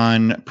working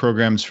on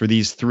programs for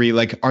these 3?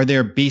 Are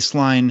there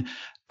baseline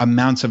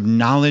amounts of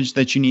knowledge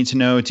that you need to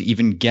know to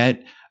even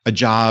get a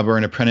job or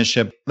an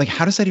apprenticeship?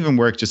 How does that even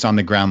work just on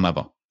the ground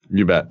level?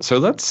 You bet. So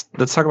let's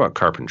talk about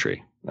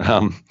carpentry.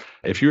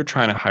 If you were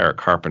trying to hire a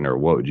carpenter,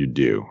 what would you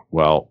do?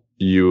 Well,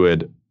 you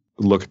would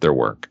look at their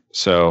work.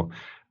 So,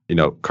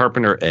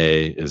 carpenter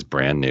A is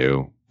brand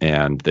new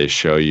and they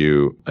show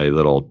you a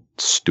little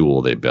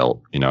stool they built.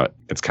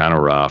 It's kind of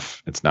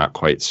rough. It's not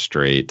quite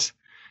straight.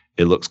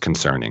 It looks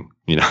concerning.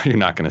 You're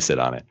not going to sit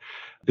on it.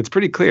 It's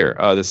pretty clear.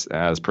 Oh, this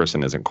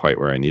person isn't quite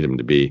where I need him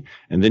to be.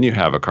 And then you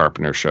have a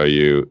carpenter show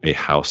you a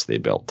house they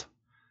built.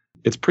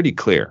 It's pretty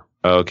clear.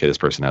 Oh, okay, this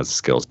person has the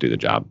skills to do the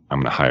job. I'm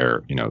going to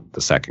hire,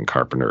 the second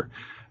carpenter.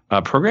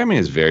 Programming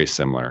is very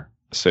similar.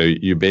 So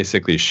you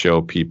basically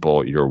show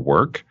people your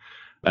work.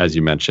 As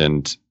you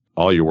mentioned,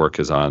 all your work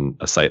is on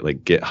a site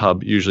like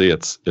GitHub. Usually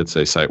it's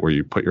a site where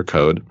you put your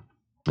code.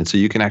 And so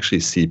you can actually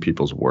see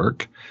people's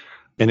work.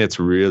 And it's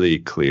really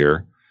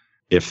clear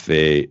if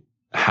they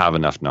have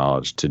enough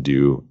knowledge to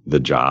do the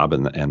job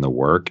and the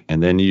work.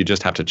 And then you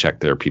just have to check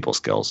their people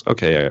skills.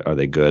 Okay, are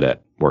they good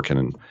at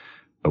working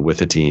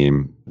with a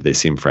team? Do they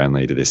seem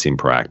friendly? Do they seem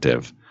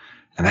proactive?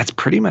 And that's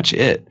pretty much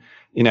it.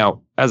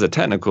 As a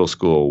technical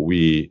school,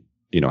 we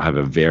have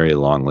a very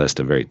long list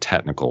of very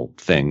technical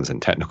things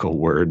and technical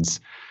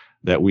words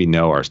that we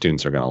know our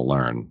students are going to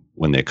learn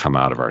when they come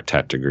out of our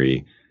tech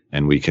degree.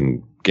 And we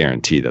can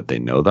guarantee that they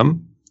know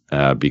them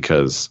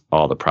because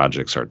all the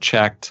projects are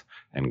checked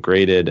and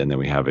graded. And then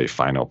we have a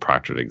final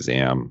proctored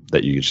exam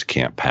that you just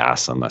can't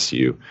pass unless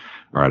you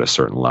are at a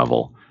certain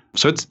level.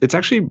 So it's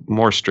actually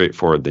more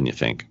straightforward than you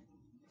think.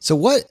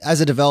 So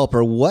as a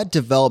developer, what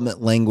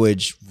development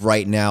language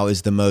right now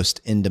is the most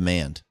in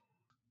demand?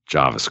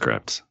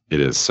 JavaScript.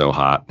 It is so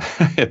hot.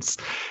 It's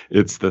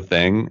the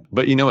thing.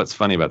 But you know what's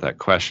funny about that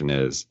question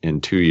is in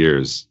 2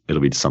 years,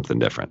 it'll be something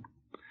different.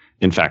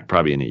 In fact,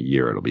 probably in a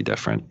year, it'll be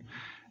different.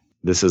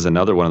 This is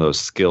another one of those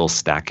skill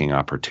stacking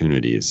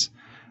opportunities.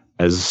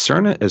 As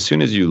soon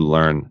as you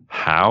learn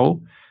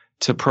how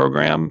to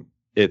program,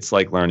 it's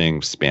like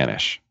learning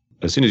Spanish.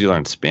 As soon as you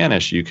learn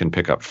Spanish, you can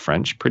pick up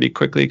French pretty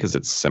quickly because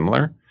it's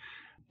similar.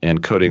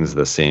 And coding is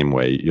the same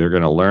way. You're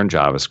going to learn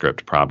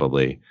JavaScript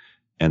probably.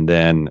 And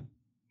then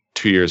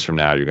 2 years from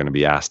now, you're going to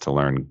be asked to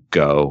learn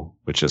Go,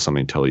 which is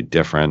something totally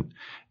different.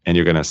 And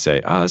you're going to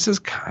say, oh, this is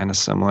kind of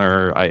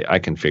similar. I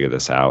can figure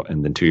this out.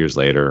 And then 2 years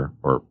later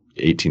or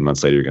 18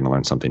 months later, you're going to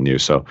learn something new.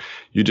 So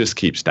you just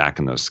keep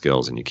stacking those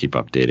skills and you keep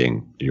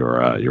updating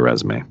your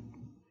resume.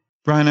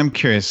 Brian, I'm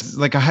curious,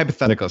 like a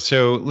hypothetical.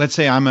 So let's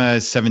say I'm a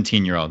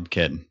 17-year-old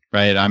kid,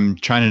 right? I'm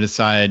trying to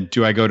decide,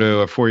 do I go to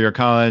a 4-year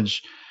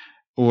college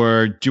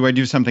or do I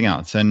do something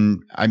else?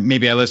 And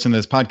maybe I listen to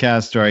this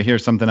podcast or I hear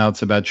something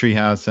else about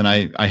Treehouse and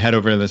I head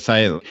over to the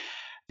site,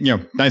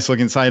 nice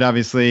looking site,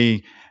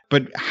 obviously.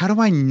 But how do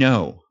I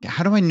know?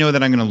 How do I know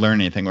that I'm going to learn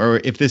anything?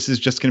 Or if this is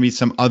just going to be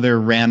some other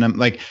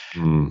random,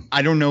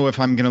 I don't know if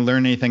I'm going to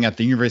learn anything at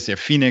the University of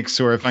Phoenix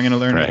or if I'm going to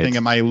learn anything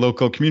at my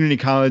local community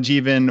college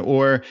even,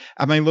 or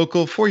at my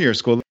local 4-year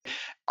school.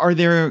 Are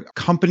there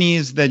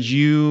companies that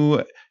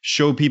you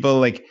show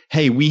people like,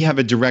 hey, we have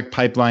a direct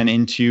pipeline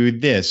into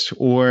this,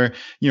 or,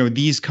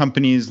 these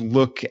companies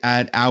look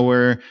at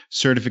our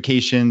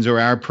certifications or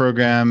our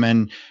program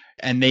and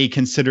they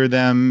consider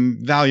them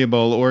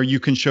valuable, or you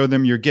can show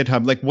them your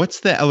GitHub. Like, what's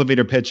the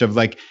elevator pitch of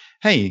like,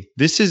 hey,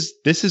 this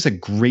is a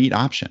great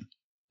option?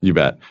 You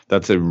bet.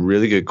 That's a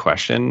really good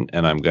question.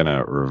 And I'm going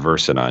to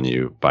reverse it on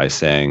you by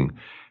saying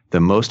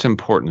the most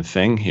important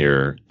thing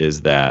here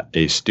is that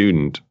a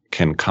student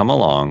can come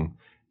along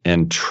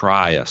and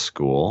try a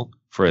school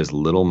for as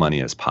little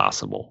money as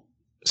possible.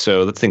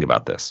 So let's think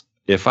about this.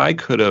 If I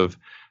could have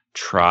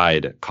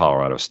tried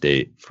Colorado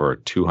State for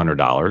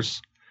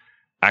 $200,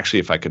 actually,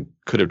 if I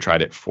could have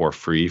tried it for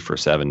free for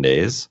 7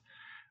 days,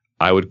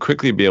 I would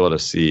quickly be able to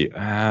see,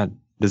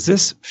 does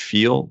this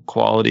feel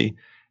quality?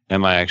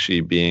 Am I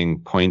actually being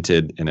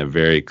pointed in a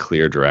very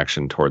clear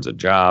direction towards a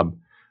job?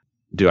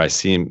 Do I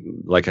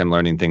seem like I'm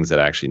learning things that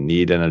I actually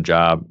need in a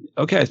job?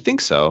 Okay, I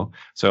think so.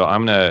 So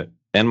I'm going to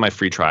end my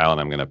free trial and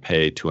I'm going to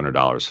pay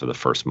 $200 for the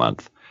first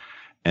month.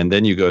 And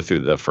then you go through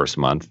the first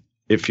month.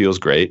 It feels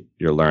great.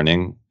 You're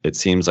learning. It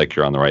seems like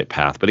you're on the right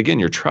path. But again,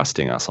 you're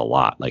trusting us a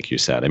lot, like you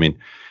said. I mean,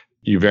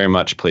 you're very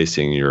much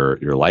placing your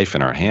life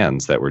in our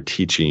hands that we're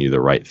teaching you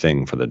the right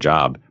thing for the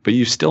job, but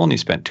you still only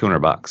spent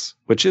 $200,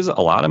 which is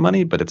a lot of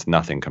money, but it's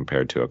nothing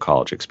compared to a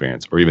college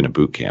experience or even a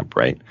boot camp,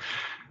 right?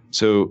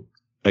 So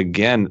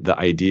again, the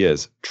idea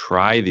is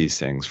try these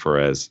things for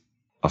as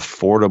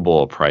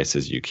affordable a price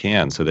as you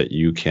can so that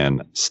you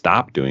can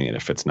stop doing it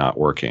if it's not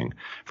working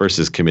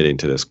versus committing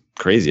to this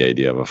crazy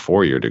idea of a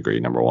 4-year degree,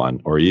 number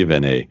one, or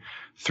even a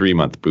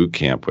 3-month boot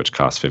camp, which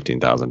costs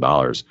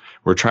 $15,000.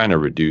 We're trying to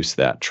reduce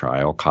that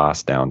trial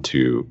cost down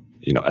to,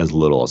 as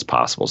little as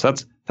possible. So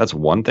that's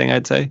one thing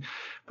I'd say.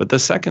 But the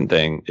second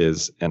thing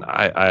is, and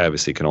I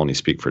obviously can only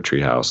speak for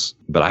Treehouse,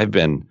 but I've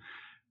been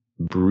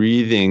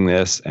breathing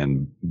this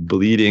and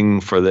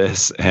bleeding for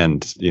this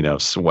and,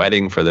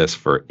 sweating for this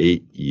for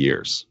 8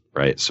 years,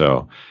 right?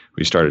 So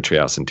we started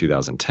Treehouse in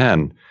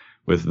 2010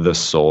 with the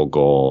sole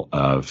goal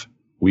of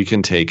we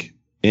can take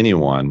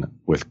anyone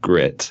with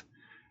grit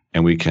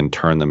and we can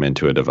turn them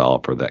into a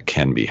developer that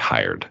can be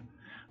hired.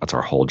 That's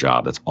our whole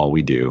job. That's all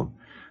we do.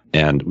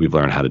 And we've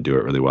learned how to do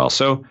it really well.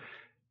 So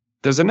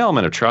there's an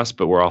element of trust,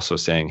 but we're also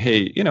saying,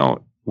 hey,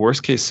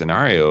 worst case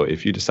scenario,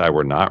 if you decide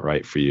we're not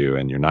right for you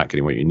and you're not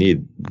getting what you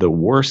need, the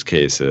worst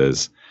case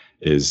is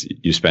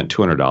you spent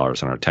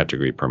 $200 on our tech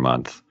degree per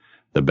month.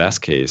 The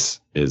best case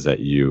is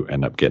that you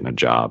end up getting a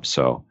job.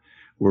 So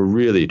we're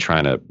really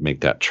trying to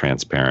make that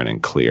transparent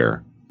and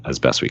clear as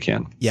best we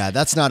can. Yeah,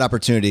 that's not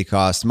opportunity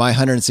cost. My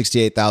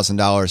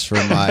 $168,000 for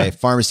my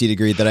pharmacy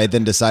degree that I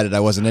then decided I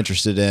wasn't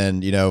interested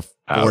in,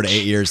 4 to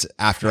 8 years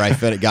after I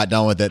got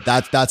done with it.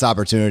 That's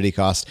opportunity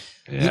cost.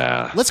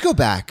 Yeah. Let's go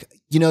back.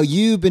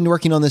 You've been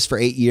working on this for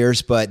 8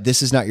 years, but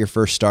this is not your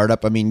first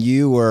startup. I mean,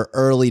 you were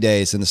early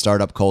days in the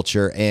startup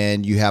culture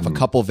and you have a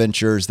couple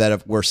ventures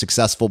that were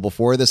successful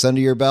before this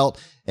under your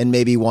belt and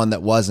maybe one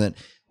that wasn't.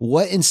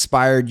 What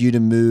inspired you to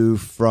move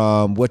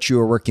from what you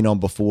were working on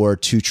before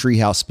to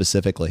Treehouse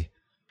specifically?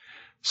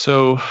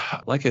 So,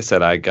 like I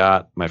said, I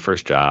got my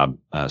first job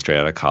straight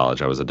out of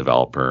college. I was a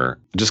developer.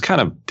 Just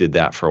kind of did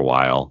that for a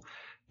while.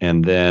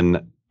 And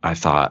then I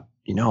thought,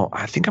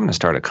 I think I'm going to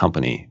start a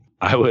company.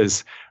 I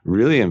was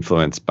really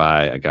influenced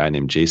by a guy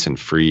named Jason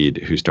Fried,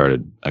 who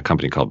started a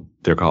company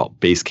they're called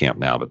Basecamp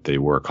now, but they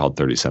were called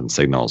 37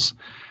 Signals.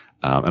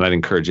 And I'd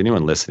encourage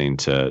anyone listening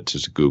to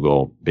just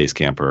Google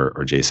Basecamp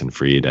or Jason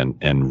Fried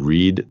and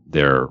read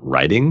their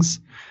writings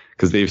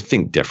because they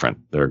think different.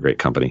 They're a great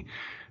company.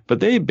 But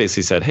they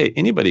basically said, hey,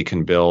 anybody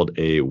can build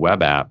a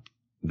web app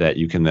that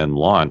you can then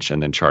launch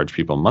and then charge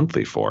people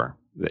monthly for.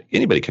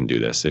 Anybody can do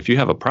this. If you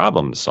have a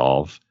problem to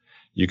solve,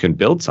 you can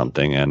build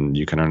something and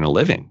you can earn a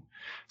living.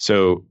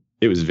 So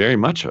it was very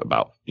much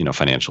about,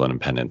 financial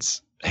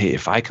independence. Hey,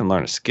 if I can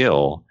learn a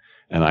skill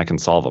and I can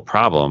solve a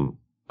problem,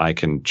 I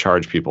can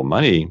charge people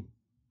money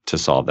to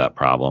solve that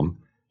problem,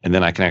 and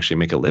then I can actually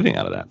make a living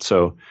out of that.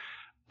 So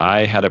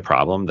I had a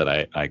problem that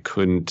I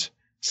couldn't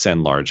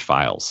send large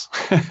files.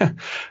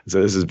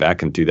 So this is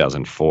back in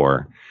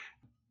 2004.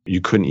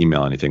 You couldn't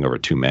email anything over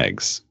 2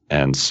 megs.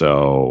 And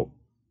so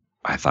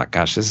I thought,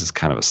 gosh, this is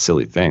kind of a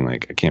silly thing.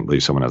 Like, I can't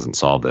believe someone hasn't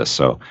solved this.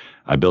 So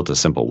I built a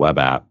simple web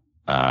app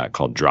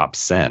called Drop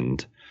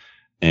Send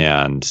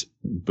and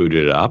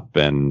booted it up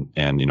and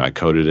I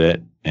coded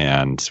it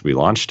and we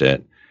launched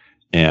it.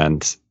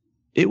 And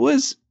it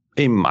was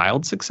a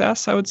mild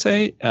success, I would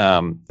say.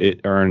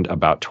 It earned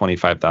about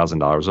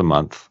 $25,000 a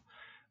month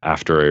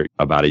after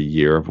about a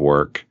year of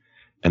work.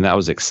 And that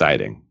was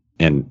exciting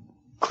and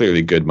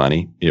clearly good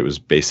money. It was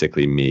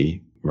basically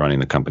me running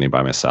the company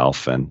by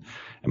myself, and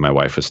my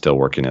wife was still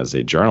working as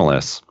a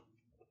journalist.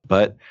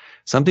 But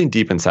something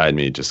deep inside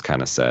me just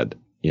kind of said,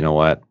 you know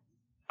what?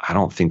 I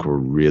don't think we're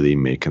really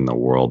making the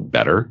world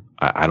better.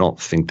 I don't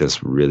think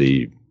this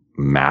really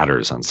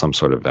matters on some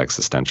sort of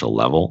existential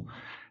level.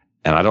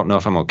 And I don't know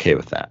if I'm okay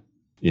with that.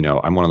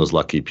 I'm one of those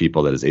lucky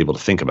people that is able to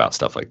think about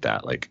stuff like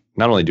that. Like,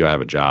 not only do I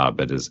have a job,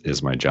 but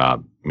is my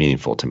job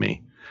meaningful to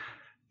me?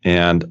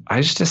 And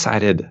I just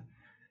decided,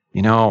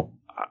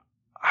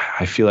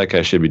 I feel like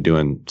I should be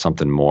doing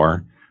something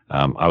more.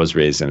 I was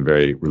raised in a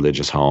very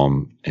religious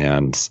home,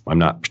 and I'm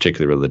not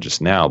particularly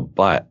religious now,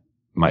 but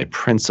my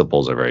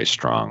principles are very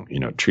strong.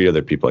 Treat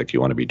other people like you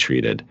want to be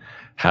treated,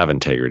 have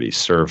integrity,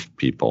 serve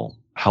people,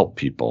 help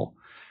people.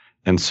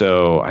 And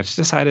so I just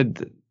decided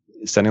that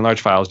sending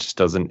large files just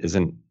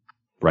isn't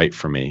right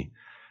for me.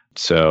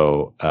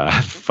 So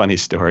funny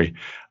story,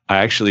 I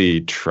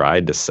actually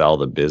tried to sell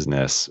the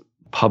business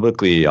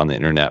publicly on the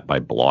internet by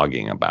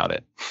blogging about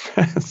it.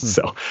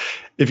 So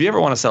if you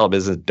ever want to sell a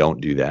business, don't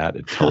do that.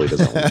 It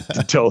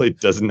totally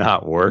does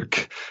not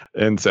work.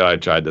 And so I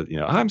tried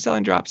to, I'm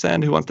selling Drop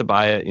Send. Who wants to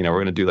buy it? We're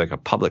going to do like a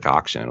public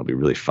auction. It'll be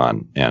really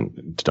fun, and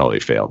it totally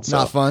failed. So.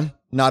 Not fun.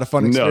 Not a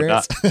fun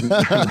experience.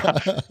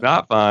 No,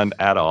 not fun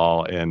at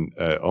all, and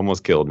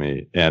almost killed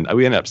me. And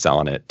we ended up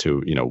selling it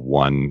to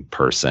one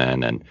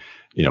person, and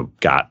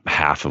got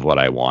half of what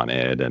I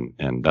wanted,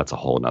 and that's a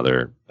whole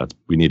nother.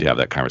 We need to have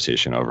that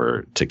conversation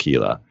over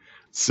tequila.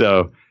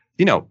 So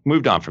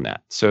moved on from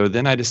that. So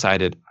then I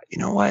decided, you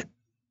know what?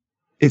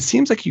 It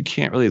seems like you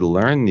can't really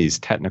learn these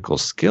technical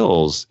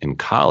skills in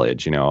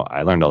college.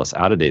 I learned all this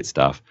out-of-date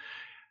stuff.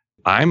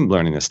 I'm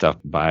learning this stuff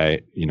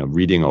by,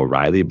 reading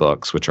O'Reilly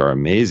books, which are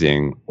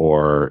amazing,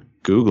 or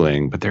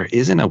Googling, but there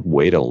isn't a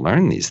way to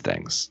learn these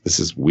things. This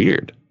is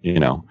weird,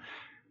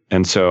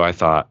 And so I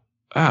thought,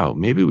 oh,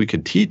 maybe we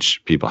could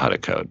teach people how to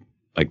code.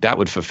 Like, that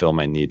would fulfill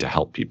my need to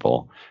help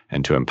people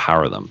and to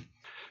empower them.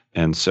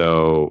 And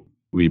so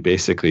we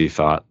basically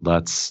thought,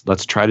 let's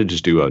try to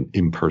just do an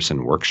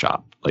in-person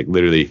workshop. Like,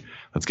 literally,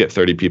 let's get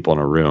 30 people in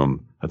a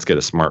room. Let's get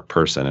a smart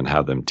person and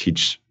have them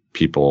teach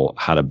people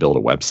how to build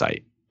a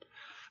website.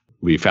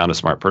 We found a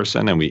smart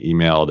person and we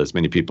emailed as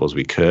many people as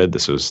we could.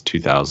 This was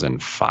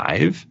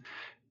 2005.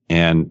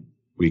 And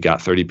we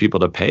got 30 people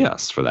to pay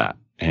us for that.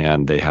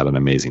 And they had an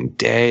amazing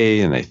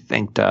day and they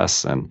thanked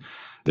us and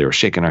they were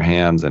shaking our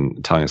hands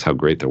and telling us how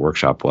great the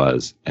workshop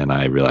was. And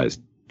I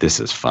realized, this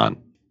is fun.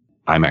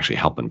 I'm actually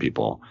helping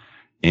people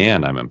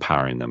and I'm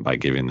empowering them by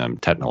giving them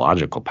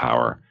technological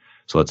power.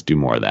 So let's do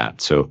more of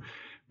that. So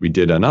we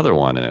did another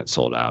one and it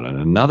sold out, and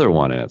another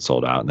one and it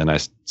sold out. And then I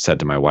said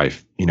to my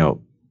wife,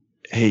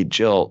 hey,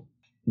 Jill,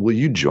 will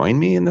you join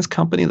me in this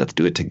company? Let's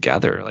do it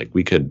together. Like,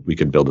 we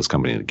could build this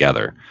company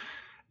together.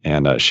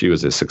 And she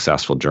was a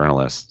successful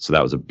journalist. So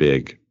that was a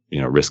big,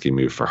 risky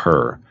move for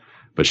her,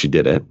 but she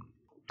did it.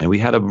 And we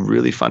had a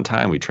really fun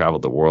time. We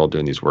traveled the world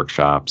doing these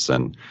workshops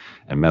and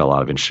met a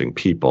lot of interesting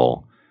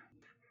people.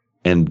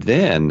 And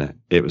then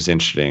it was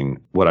interesting.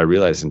 What I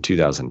realized in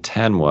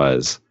 2010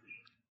 was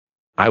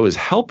I was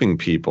helping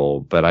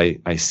people, but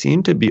I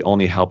seemed to be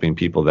only helping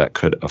people that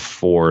could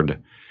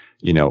afford,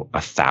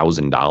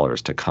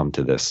 $1,000 to come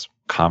to this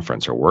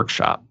conference or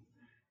workshop.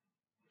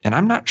 And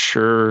I'm not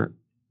sure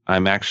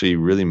I'm actually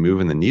really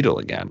moving the needle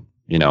again.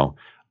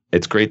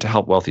 It's great to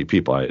help wealthy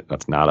people.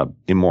 That's not an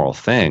immoral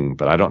thing,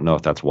 but I don't know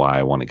if that's why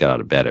I want to get out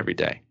of bed every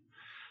day.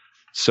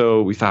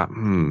 So we thought,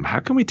 how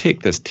can we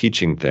take this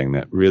teaching thing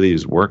that really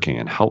is working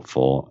and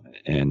helpful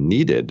and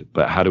needed,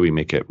 but how do we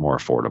make it more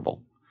affordable?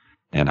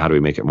 And how do we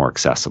make it more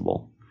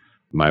accessible?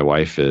 My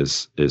wife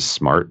is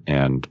smart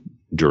and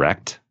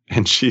direct.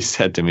 And she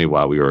said to me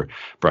while we were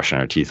brushing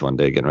our teeth one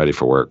day, getting ready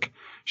for work,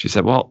 she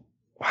said, well,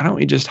 why don't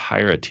we just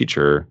hire a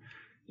teacher,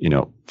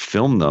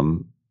 film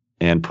them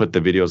and put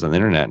the videos on the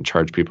internet and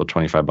charge people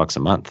 $25 a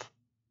month.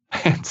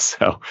 And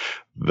so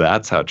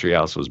that's how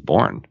Treehouse was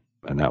born.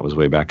 And that was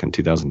way back in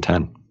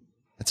 2010.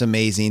 It's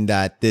amazing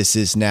that this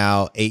is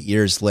now 8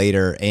 years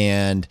later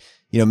and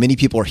many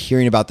people are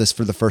hearing about this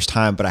for the first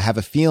time, but I have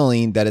a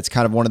feeling that it's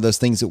kind of one of those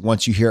things that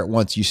once you hear it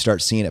once, you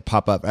start seeing it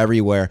pop up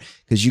everywhere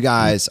because you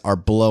guys are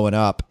blowing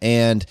up.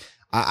 And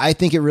I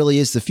think it really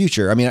is the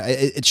future. I mean,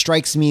 it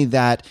strikes me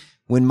that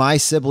when my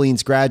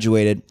siblings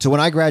graduated, so when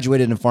I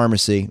graduated in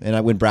pharmacy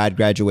and when Brad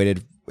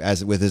graduated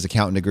with his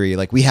accountant degree,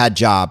 like we had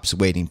jobs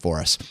waiting for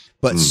us,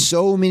 but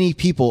so many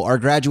people are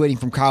graduating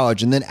from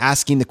college and then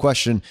asking the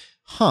question,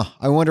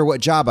 I wonder what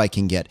job I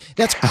can get.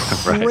 That's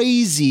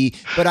crazy,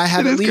 but I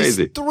have at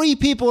least 3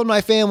 people in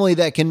my family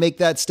that can make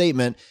that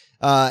statement.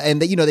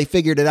 And that, they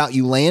figured it out.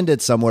 You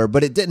landed somewhere,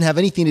 but it didn't have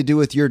anything to do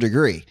with your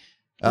degree.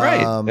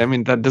 Right. I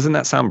mean, doesn't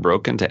that sound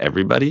broken to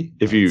everybody?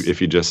 If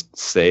you just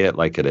say it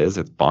like it is,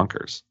 it's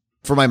bonkers.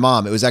 For my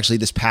mom, it was actually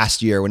this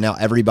past year when now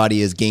everybody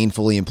is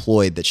gainfully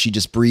employed that she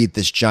just breathed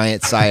this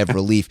giant sigh of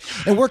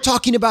relief. And we're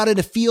talking about in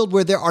a field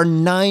where there are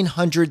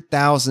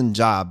 900,000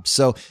 jobs.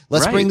 So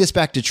let's bring this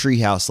back to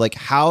Treehouse. Like,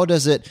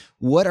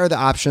 what are the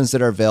options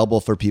that are available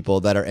for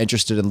people that are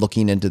interested in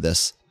looking into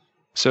this?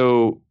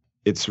 So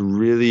it's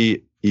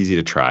really easy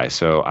to try.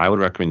 So I would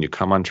recommend you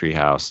come on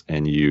Treehouse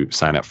and you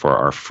sign up for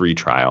our free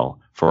trial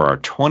for our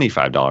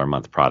 $25 a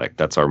month product.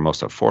 That's our most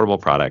affordable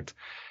product.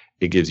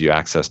 It gives you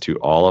access to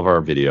all of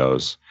our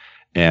videos,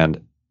 and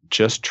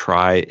just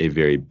try a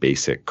very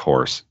basic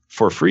course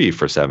for free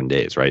for 7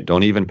 days, right?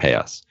 Don't even pay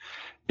us.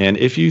 And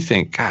if you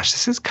think, gosh,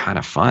 this is kind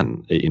of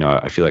fun,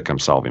 I feel like I'm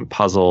solving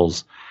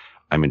puzzles,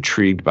 I'm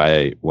intrigued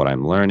by what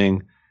I'm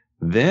learning,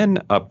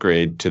 then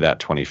upgrade to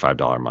that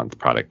 $25 a month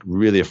product.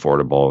 Really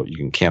affordable. You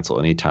can cancel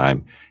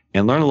anytime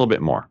and learn a little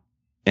bit more.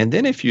 And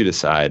then if you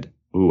decide,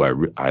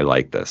 I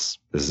like this.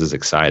 This is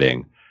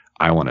exciting.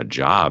 I want a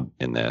job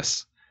in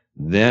this.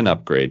 Then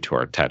upgrade to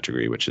our tech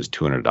degree, which is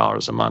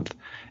 $200 a month.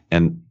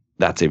 And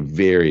that's a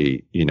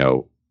very,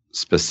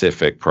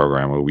 specific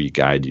program where we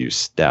guide you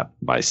step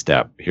by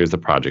step. Here's the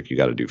project you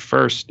got to do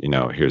first.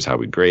 Here's how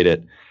we grade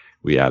it.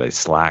 We add a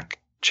Slack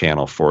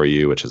channel for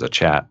you, which is a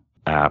chat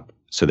app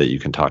so that you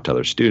can talk to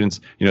other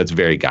students. It's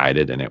very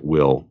guided and it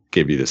will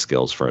give you the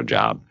skills for a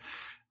job.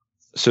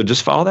 So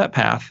just follow that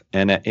path.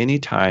 And at any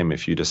time,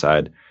 if you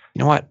decide, you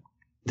know what,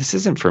 this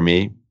isn't for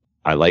me,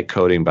 I like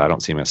coding, but I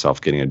don't see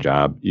myself getting a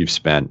job, you've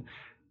spent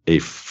a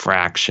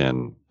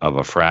fraction of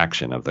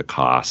the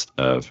cost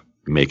of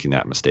making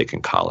that mistake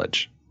in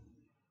college.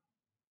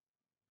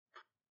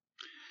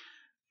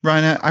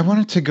 Ryan, I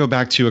wanted to go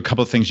back to a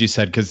couple of things you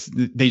said because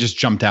they just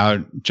jumped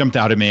out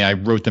at me. I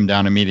wrote them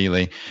down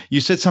immediately.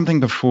 You said something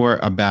before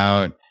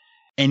about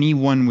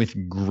anyone with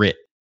grit.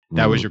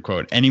 That was your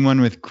quote.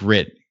 Anyone with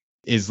grit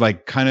is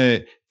like kind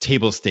of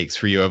table stakes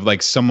for you of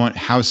like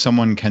how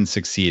someone can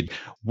succeed.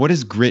 What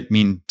does grit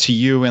mean to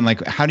you? And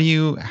like, how do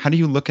you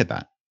look at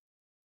that?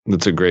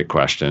 That's a great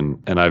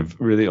question. And I've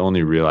really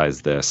only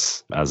realized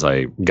this as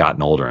I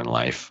gotten older in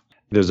life.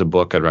 There's a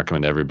book I'd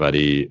recommend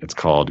everybody. It's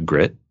called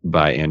Grit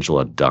by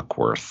Angela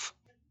Duckworth.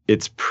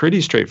 It's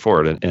pretty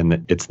straightforward.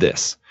 And it's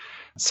this: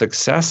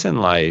 success in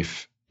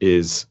life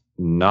is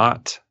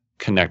not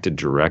connected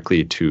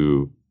directly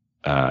to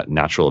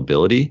natural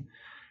ability.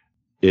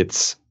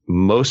 It's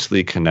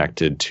mostly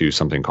connected to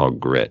something called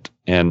grit.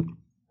 And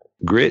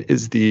grit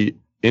is the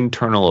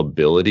internal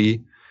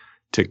ability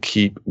to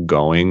keep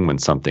going when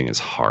something is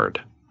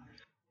hard.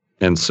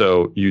 And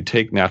so you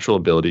take natural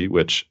ability,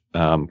 which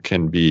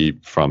can be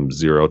from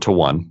 0 to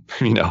 1.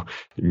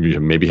 You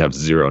maybe have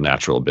 0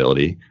 natural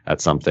ability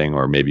at something,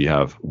 or maybe you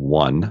have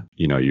 1.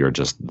 You're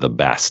just the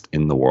best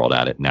in the world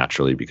at it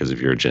naturally because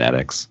of your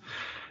genetics.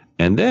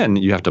 And then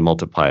you have to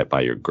multiply it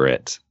by your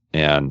grit.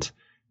 And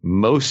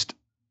most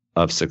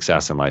of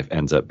success in life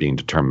ends up being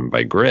determined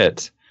by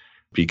grit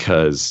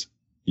because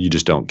you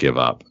just don't give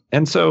up.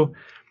 And so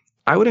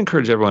I would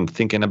encourage everyone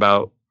thinking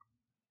about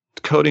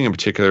coding in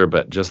particular,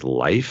 but just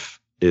life,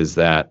 is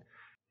that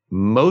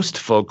most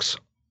folks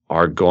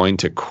are going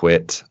to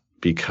quit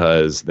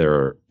because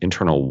their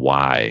internal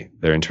why,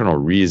 their internal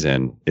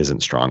reason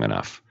isn't strong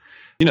enough.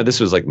 This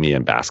was like me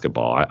in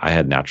basketball. I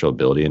had natural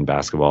ability in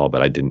basketball,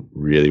 but I didn't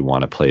really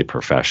want to play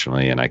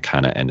professionally, and I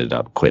kind of ended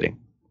up quitting.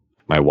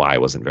 My why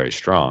wasn't very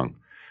strong.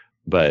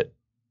 But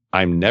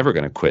I'm never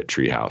going to quit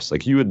Treehouse.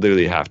 Like, you would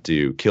literally have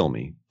to kill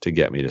me to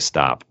get me to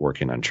stop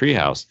working on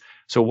Treehouse.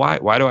 So why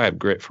do I have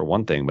grit for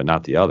one thing but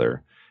not the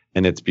other?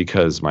 And it's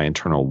because my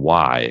internal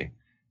why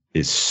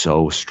is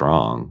so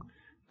strong.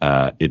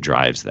 It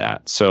drives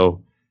that.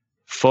 So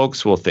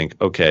folks will think,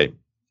 okay,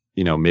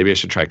 maybe I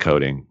should try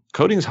coding.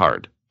 Coding is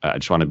hard. I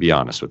just want to be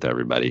honest with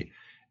everybody.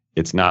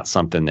 It's not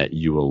something that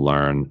you will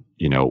learn,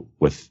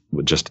 with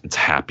just it's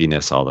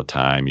happiness all the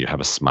time. You have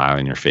a smile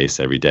on your face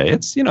every day.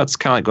 It's, it's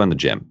kind of like going to the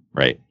gym,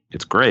 right?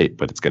 It's great,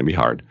 but it's going to be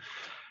hard.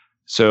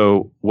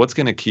 So what's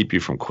going to keep you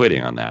from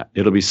quitting on that?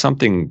 It'll be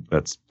something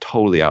that's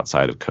totally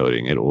outside of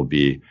coding. It will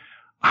be,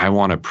 I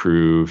want to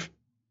prove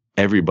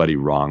everybody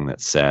wrong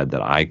that said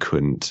that I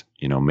couldn't,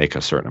 make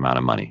a certain amount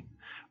of money.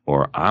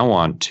 Or I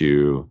want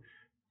to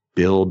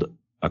build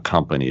a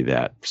company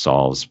that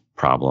solves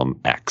problem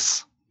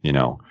X,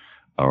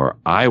 or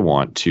I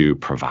want to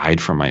provide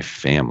for my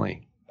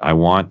family. I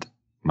want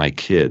my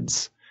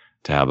kids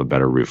to have a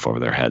better roof over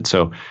their head.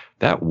 So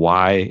That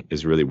why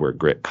is really where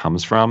grit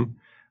comes from.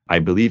 I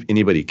believe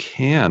anybody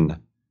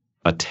can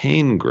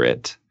attain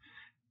grit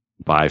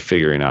by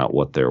figuring out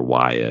what their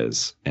why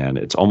is. And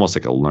it's almost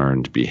like a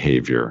learned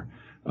behavior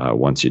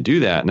once you do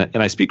that.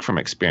 And I speak from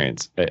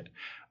experience.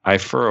 I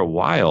for a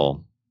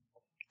while,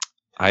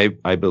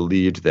 I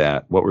believed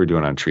that what we're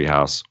doing on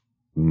Treehouse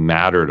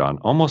mattered on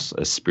almost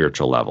a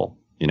spiritual level.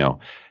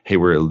 Hey,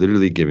 we're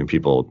literally giving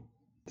people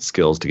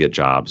skills to get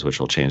jobs, which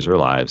will change their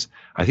lives.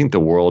 I think the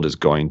world is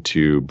going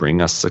to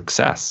bring us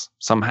success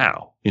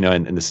somehow,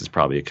 and this is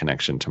probably a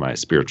connection to my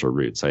spiritual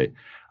roots. I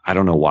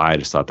don't know why, I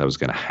just thought that was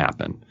going to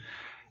happen.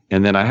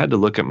 And then I had to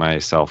look at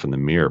myself in the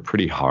mirror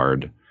pretty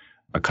hard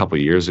a couple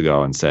of years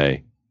ago and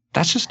say,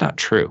 that's just not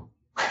true.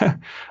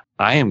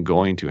 I am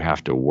going to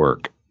have to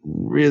work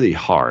really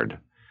hard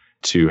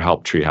to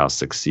help Treehouse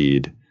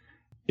succeed.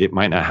 It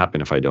might not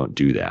happen if I don't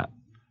do that.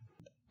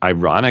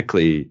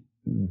 Ironically,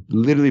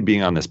 literally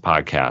being on this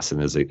podcast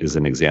and is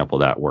an example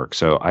of that work.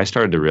 So I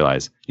started to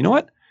realize, you know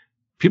what?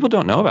 People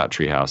don't know about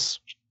Treehouse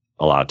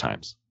a lot of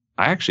times.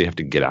 I actually have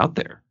to get out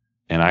there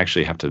and I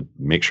actually have to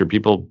make sure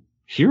people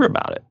hear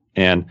about it.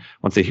 And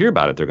once they hear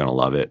about it, they're going to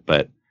love it,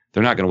 but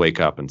they're not going to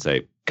wake up and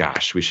say,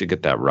 gosh, we should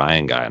get that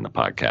Ryan guy on the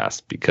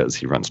podcast because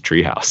he runs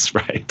Treehouse,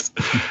 right?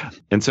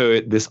 And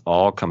so this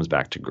all comes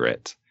back to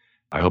grit.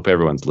 I hope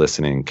everyone's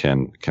listening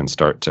can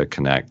start to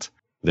connect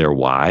their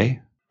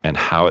why and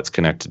how it's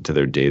connected to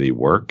their daily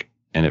work.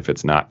 And if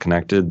it's not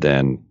connected,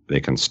 then they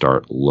can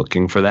start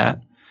looking for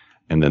that.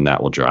 And then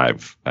that will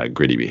drive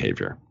gritty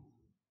behavior.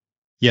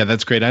 Yeah,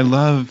 that's great. I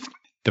love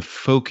the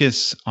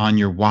focus on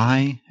your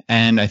why.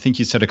 And I think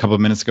you said a couple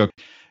of minutes ago,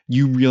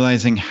 you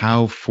realizing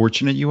how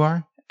fortunate you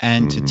are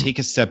and to take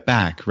a step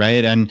back,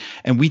 right? And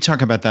we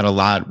talk about that a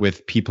lot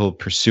with people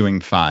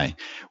pursuing FI.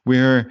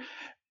 We're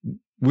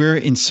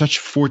in such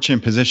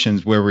fortunate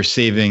positions where we're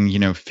saving,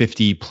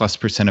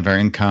 50+% of our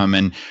income,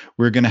 and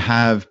we're going to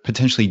have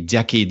potentially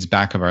decades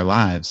back of our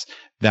lives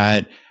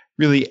that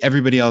really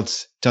everybody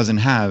else doesn't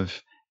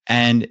have.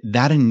 And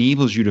that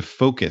enables you to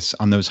focus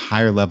on those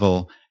higher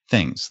level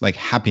things like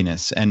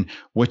happiness and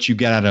what you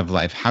get out of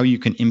life, how you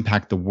can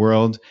impact the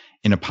world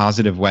in a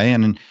positive way.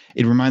 And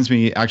it reminds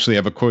me actually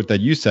of a quote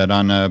that you said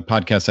on a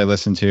podcast I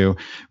listened to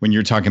when you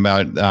were talking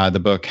about the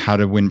book, How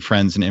to Win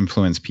Friends and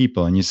Influence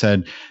People. And you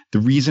said, the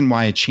reason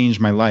why it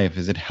changed my life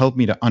is it helped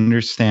me to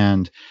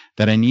understand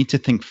that I need to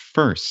think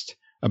first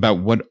about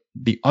what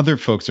the other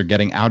folks are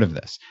getting out of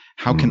this.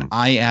 How can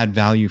I add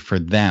value for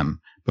them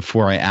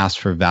before I ask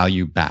for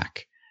value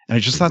back? And I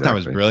just thought that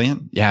was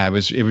brilliant. Yeah, it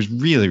was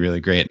really, really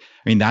great.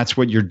 I mean, that's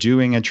what you're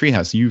doing at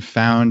Treehouse. You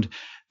found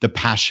the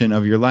passion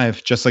of your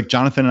life, just like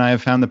Jonathan and I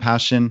have found the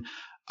passion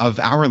of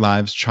our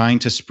lives trying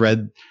to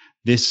spread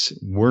this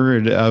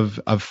word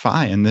of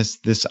FI and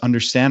this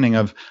understanding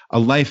of a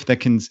life that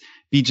can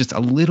be just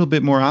a little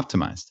bit more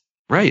optimized.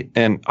 Right.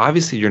 And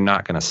obviously you're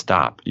not going to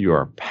stop. You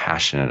are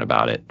passionate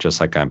about it, just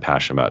like I'm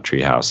passionate about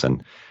Treehouse.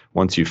 And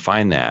once you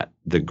find that,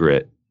 the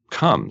grit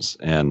comes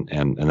and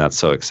that's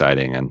so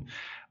exciting. And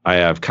I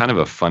have kind of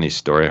a funny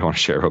story I want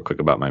to share real quick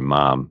about my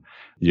mom.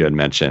 You had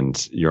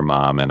mentioned your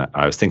mom, and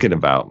I was thinking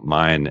about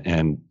mine.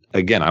 And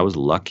again, I was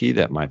lucky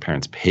that my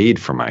parents paid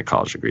for my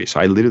college degree. So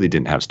I literally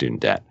didn't have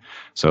student debt.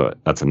 So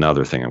that's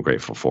another thing I'm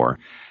grateful for.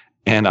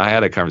 And I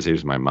had a conversation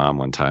with my mom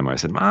one time where I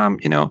said, Mom,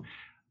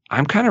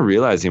 I'm kind of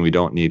realizing we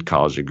don't need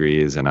college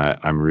degrees. And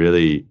I'm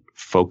really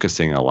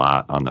focusing a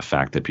lot on the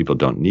fact that people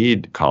don't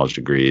need college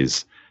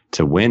degrees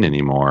to win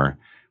anymore.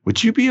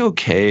 Would you be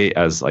okay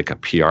as like a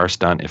PR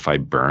stunt if I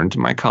burned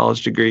my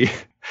college degree?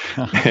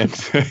 and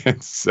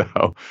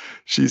so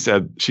she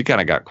said, she kind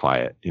of got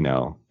quiet,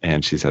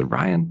 and she said,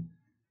 Ryan,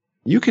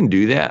 you can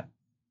do that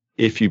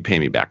if you pay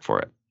me back for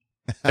it.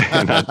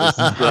 And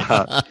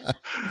I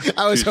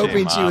was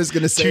hoping she was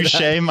going to say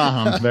Touché, that.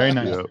 Mom. Very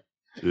nice.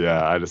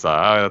 Yeah, I just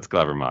thought, oh, that's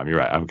clever, Mom. You're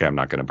right. Okay, I'm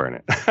not going to burn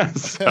it.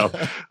 So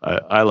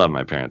I love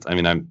my parents. I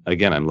mean, I'm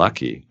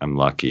lucky. I'm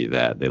lucky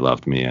that they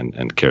loved me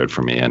and cared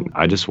for me. And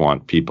I just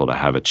want people to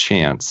have a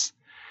chance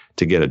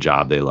to get a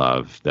job they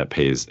love that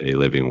pays a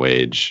living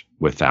wage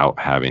without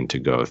having to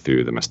go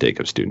through the mistake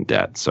of student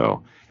debt.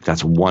 So if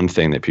that's one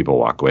thing that people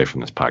walk away from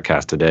this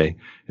podcast today,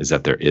 is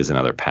that there is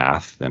another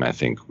path, then I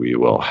think we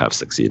will have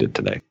succeeded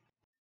today.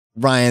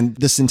 Ryan,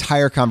 this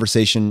entire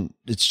conversation,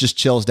 it's just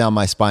chills down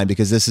my spine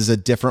because this is a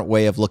different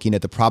way of looking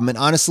at the problem. And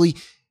honestly,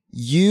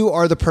 you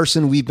are the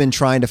person we've been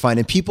trying to find,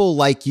 and people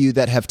like you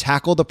that have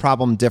tackled the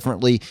problem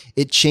differently.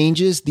 It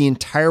changes the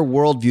entire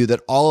worldview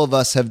that all of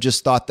us have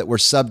just thought that we're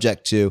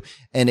subject to,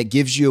 and it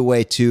gives you a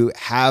way to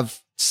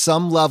have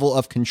some level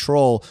of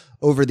control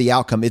over the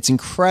outcome. It's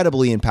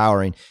incredibly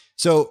empowering.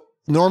 So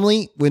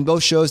normally, when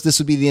both shows, this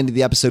would be the end of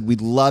the episode.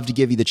 We'd love to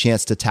give you the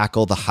chance to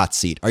tackle the hot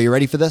seat. Are you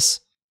ready for this?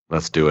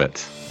 Let's do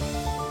it.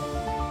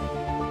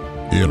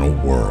 In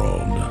a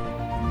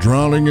world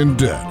drowning in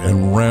debt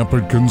and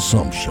rampant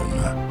consumption,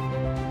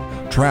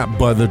 trapped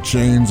by the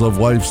chains of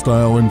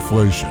lifestyle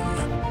inflation,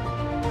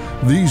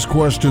 these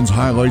questions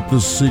highlight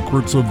the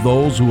secrets of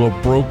those who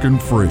have broken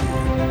free.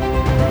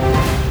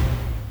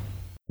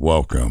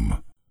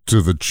 Welcome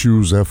to the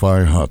Choose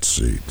FI Hot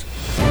Seat.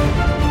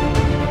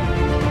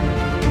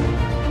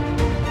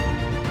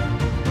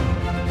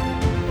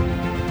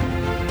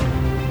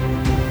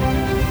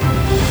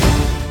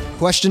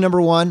 Question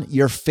number 1,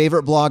 your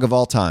favorite blog of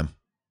all time.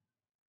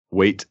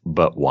 Wait,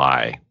 but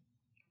why?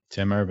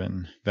 Tim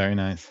Urban. Very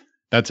nice.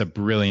 That's a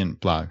brilliant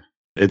blog.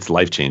 It's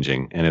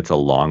life-changing, and it's a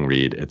long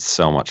read. It's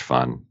so much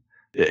fun.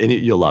 And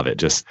you'll love it.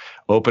 Just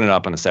open it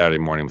up on a Saturday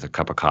morning with a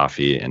cup of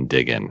coffee and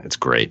dig in. It's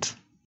great.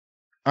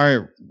 All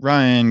right,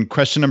 Ryan,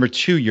 question number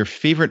 2, your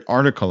favorite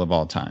article of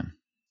all time.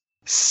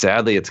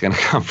 Sadly, it's going to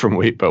come from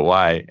Wait, But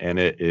Why, and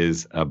it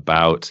is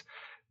about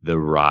the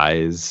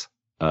rise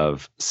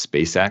of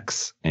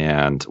SpaceX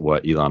and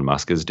what Elon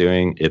Musk is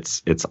doing.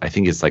 I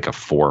think it's like a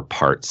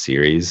 4-part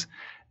series,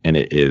 and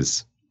it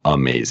is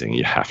amazing.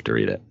 You have to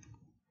read it.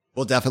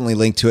 We'll definitely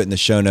link to it in the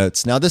show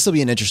notes. Now, this will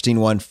be an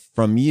interesting one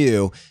from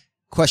you.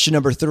 Question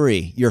number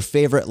 3, your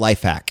favorite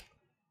life hack.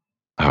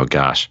 Oh,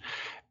 gosh.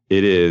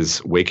 It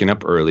is waking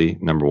up early,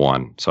 number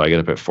 1. So I get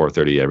up at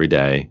 4:30 every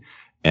day.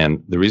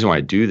 And the reason why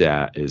I do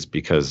that is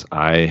because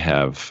I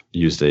have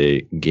used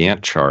a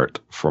Gantt chart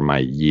for my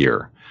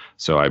year.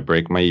 So I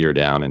break my year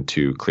down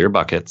into clear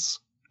buckets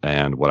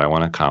and what I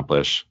want to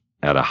accomplish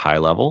at a high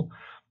level.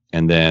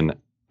 And then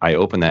I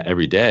open that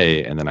every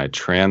day, and then I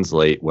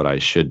translate what I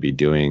should be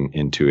doing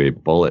into a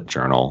bullet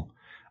journal,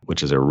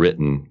 which is a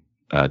written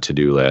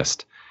to-do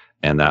list.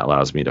 And that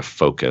allows me to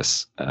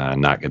focus,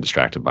 not get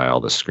distracted by all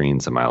the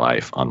screens in my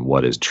life on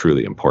what is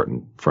truly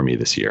important for me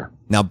this year.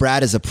 Now,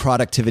 Brad is a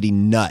productivity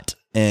nut,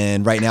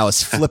 and right now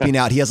is flipping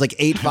out. He has like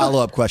 8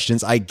 follow-up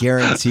questions. I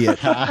guarantee it.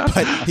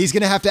 But he's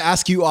going to have to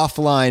ask you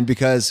offline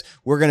because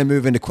we're going to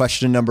move into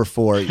question number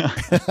 4.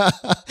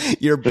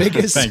 Your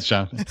biggest... Thanks,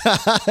 Jonathan.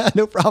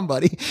 No problem,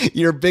 buddy.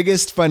 Your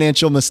biggest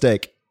financial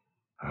mistake.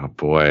 Oh,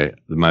 boy.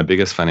 My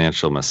biggest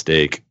financial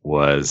mistake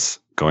was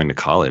going to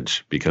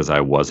college because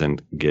I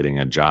wasn't getting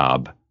a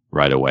job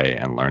right away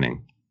and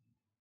learning.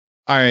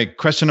 All right.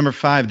 Question number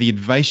 5, the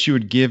advice you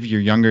would give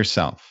your younger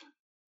self.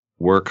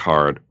 Work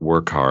hard,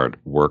 work hard,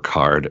 work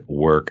hard,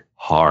 work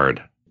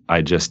hard.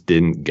 I just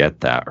didn't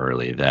get that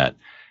early, that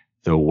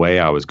the way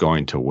I was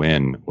going to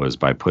win was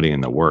by putting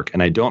in the work.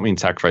 And I don't mean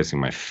sacrificing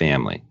my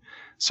family.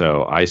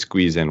 So I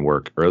squeeze in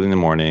work early in the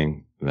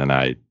morning, and then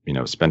I,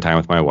 spend time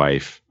with my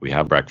wife. We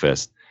have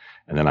breakfast,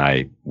 and then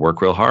I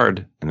work real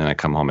hard, and then I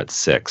come home at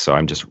 6. So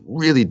I'm just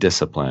really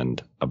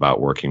disciplined about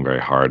working very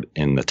hard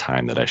in the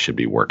time that I should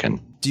be working.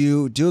 Do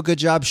you do a good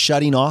job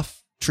shutting off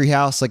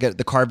Treehouse, like at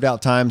the carved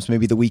out times,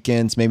 maybe the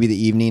weekends, maybe the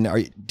evening?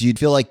 Do you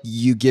feel like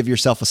you give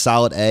yourself a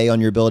solid A on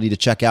your ability to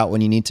check out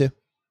when you need to?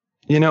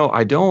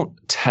 I don't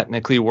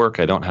technically work.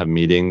 I don't have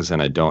meetings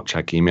and I don't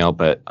check email,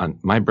 but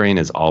my brain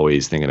is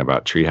always thinking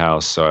about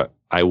Treehouse. So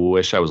I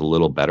wish I was a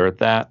little better at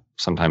that.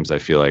 Sometimes I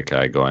feel like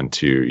I go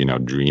into,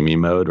 dreamy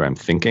mode where I'm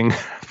thinking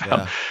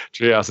about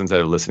Treehouse instead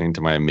of listening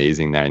to my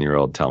amazing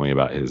 9-year-old tell me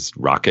about his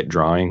rocket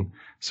drawing.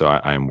 So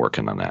I'm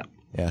working on that.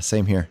 Yeah,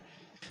 same here.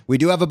 We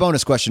do have a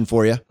bonus question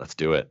for you. Let's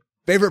do it.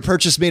 Favorite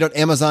purchase made on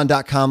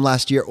Amazon.com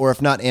last year, or if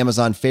not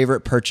Amazon,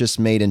 favorite purchase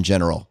made in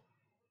general?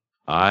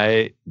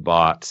 I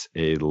bought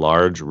a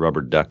large rubber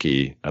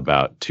ducky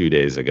about 2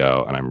 days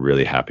ago, and I'm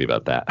really happy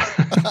about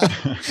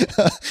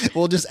that.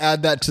 We'll just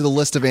add that to the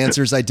list of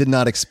answers I did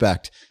not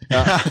expect.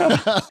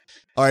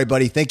 All right,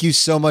 buddy. Thank you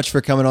so much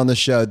for coming on the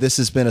show. This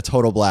has been a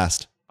total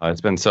blast.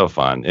 It's been so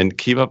fun. And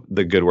keep up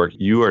the good work.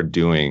 You are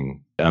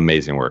doing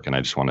amazing work, and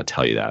I just want to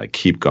tell you that.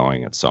 Keep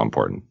going. It's so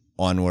important.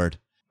 Onward.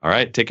 All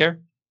right. Take care.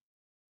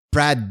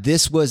 Brad,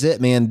 this was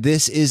it, man.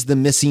 This is the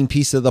missing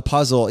piece of the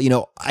puzzle.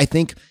 I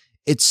think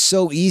it's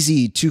so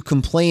easy to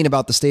complain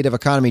about the state of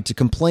economy, to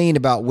complain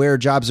about where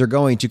jobs are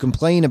going, to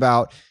complain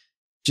about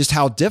just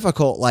how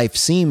difficult life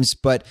seems.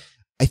 But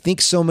I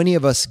think so many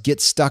of us get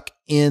stuck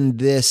in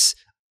this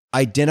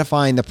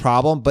identifying the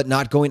problem, but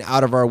not going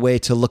out of our way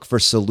to look for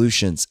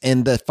solutions.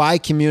 And the FI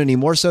community,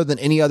 more so than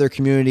any other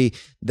community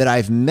that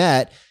I've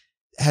met,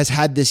 has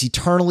had this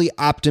eternally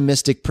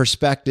optimistic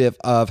perspective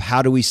of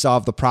how do we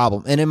solve the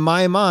problem. And in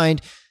my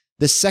mind,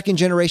 the second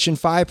generation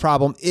FI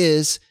problem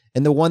is,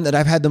 and the one that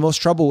I've had the most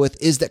trouble with,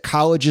 is that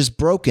college is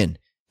broken.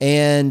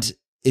 And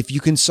if you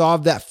can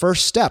solve that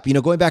first step,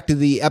 going back to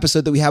the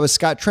episode that we had with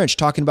Scott Trench,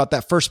 talking about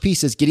that first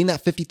piece is getting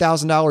that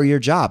 $50,000 a year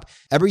job.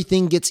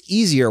 Everything gets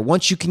easier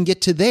once you can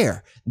get to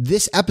there.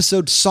 This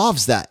episode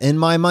solves that in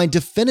my mind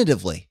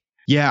definitively.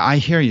 Yeah, I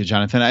hear you,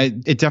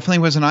 Jonathan. It definitely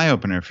was an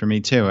eye-opener for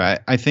me too.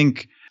 I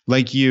think,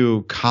 like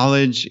you,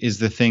 college is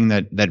the thing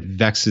that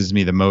vexes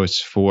me the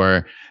most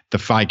for the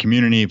FI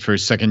community, for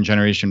second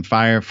generation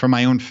FI, for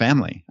my own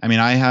family. I mean,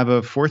 I have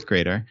a 4th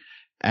grader,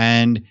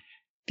 and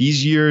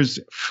these years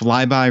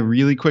fly by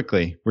really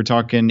quickly. We're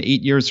talking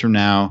 8 years from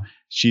now,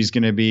 she's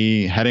going to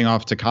be heading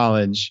off to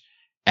college,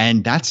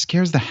 and that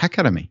scares the heck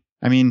out of me.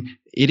 I mean,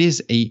 it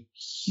is a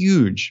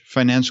huge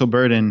financial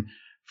burden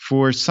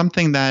for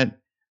something that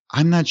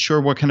I'm not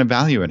sure what kind of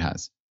value it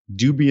has.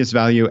 Dubious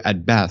value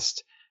at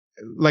best.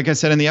 Like I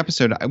said in the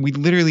episode, we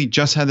literally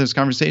just had this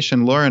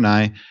conversation, Laura and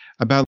I,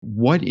 about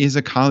what is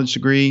a college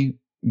degree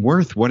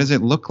worth? What does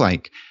it look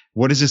like?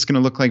 What is this going to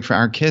look like for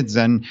our kids?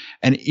 And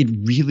it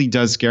really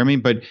does scare me.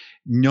 But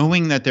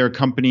knowing that there are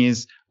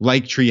companies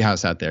like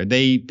Treehouse out there,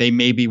 they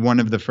may be one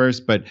of the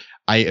first, but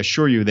I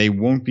assure you they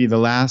won't be the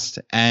last.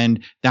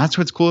 And that's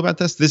what's cool about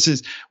this. This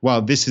is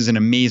an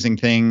amazing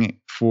thing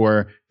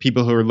for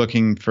people who are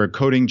looking for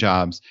coding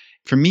jobs.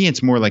 For me,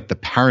 it's more like the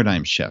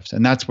paradigm shift.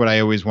 And that's what I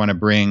always want to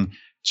bring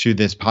to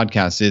this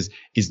podcast is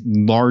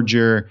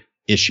larger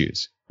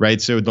issues,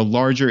 right? So the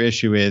larger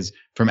issue is,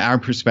 from our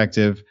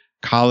perspective,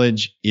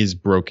 college is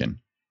broken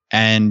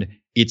and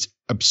it's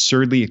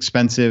absurdly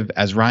expensive.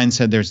 As Ryan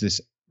said, there's this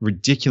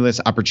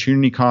ridiculous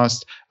opportunity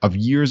cost of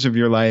years of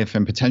your life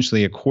and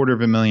potentially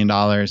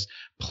 $250,000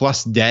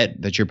 plus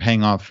debt that you're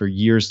paying off for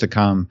years to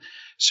come.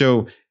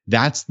 So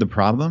that's the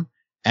problem.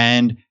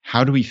 And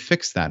how do we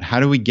fix that? How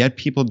do we get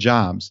people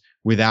jobs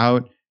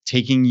without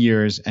taking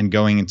years and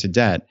going into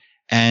debt?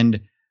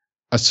 And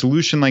a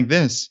solution like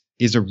this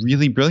is a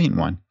really brilliant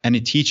one. And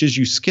it teaches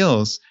you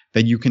skills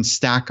that you can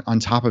stack on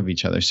top of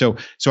each other. So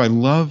I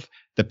love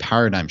the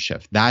paradigm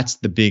shift. That's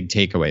the big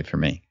takeaway for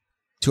me.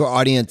 To our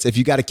audience, if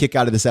you got a kick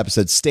out of this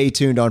episode, stay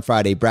tuned on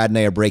Friday. Brad and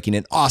I are breaking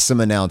an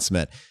awesome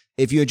announcement.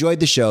 If you enjoyed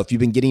the show, if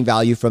you've been getting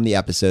value from the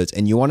episodes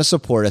and you want to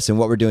support us in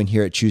what we're doing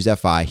here at Choose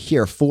FI,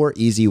 here are 4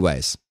 easy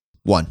ways.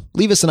 1,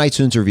 leave us an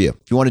iTunes review.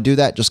 If you want to do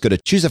that, just go to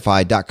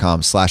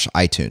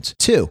choosefi.com/iTunes.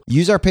 2,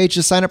 use our page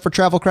to sign up for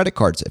travel credit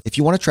cards. If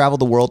you want to travel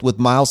the world with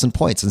miles and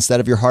points instead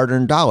of your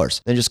hard-earned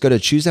dollars, then just go to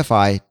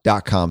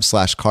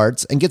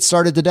choosefi.com/cards and get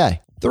started today.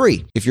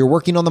 3, if you're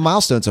working on the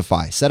milestones of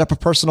FI, set up a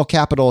personal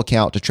capital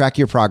account to track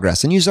your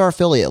progress and use our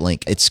affiliate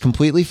link. It's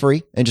completely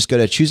free, and just go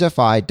to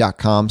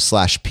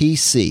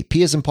choosefi.com/PC.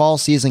 P as in Paul,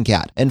 C as in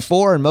cat. And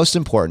 4, and most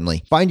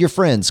importantly, find your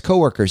friends,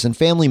 coworkers, and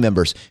family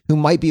members who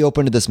might be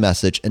open to this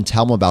message and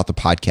tell them about the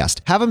podcast.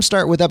 Have them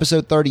start with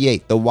episode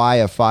 38, The Why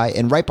of FI,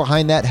 and right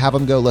behind that, have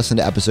them go listen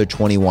to episode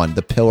 21,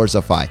 The Pillars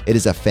of FI. It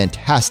is a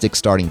fantastic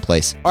starting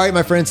place. All right,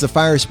 my friends, the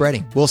fire is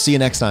spreading. We'll see you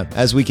next time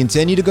as we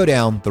continue to go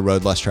down the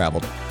road less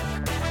traveled.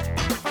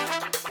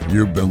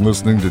 You've been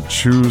listening to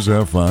Choose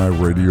FI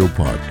Radio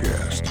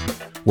Podcast,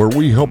 where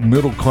we help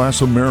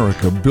middle-class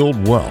America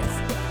build wealth,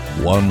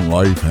 one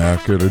life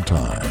hack at a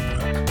time.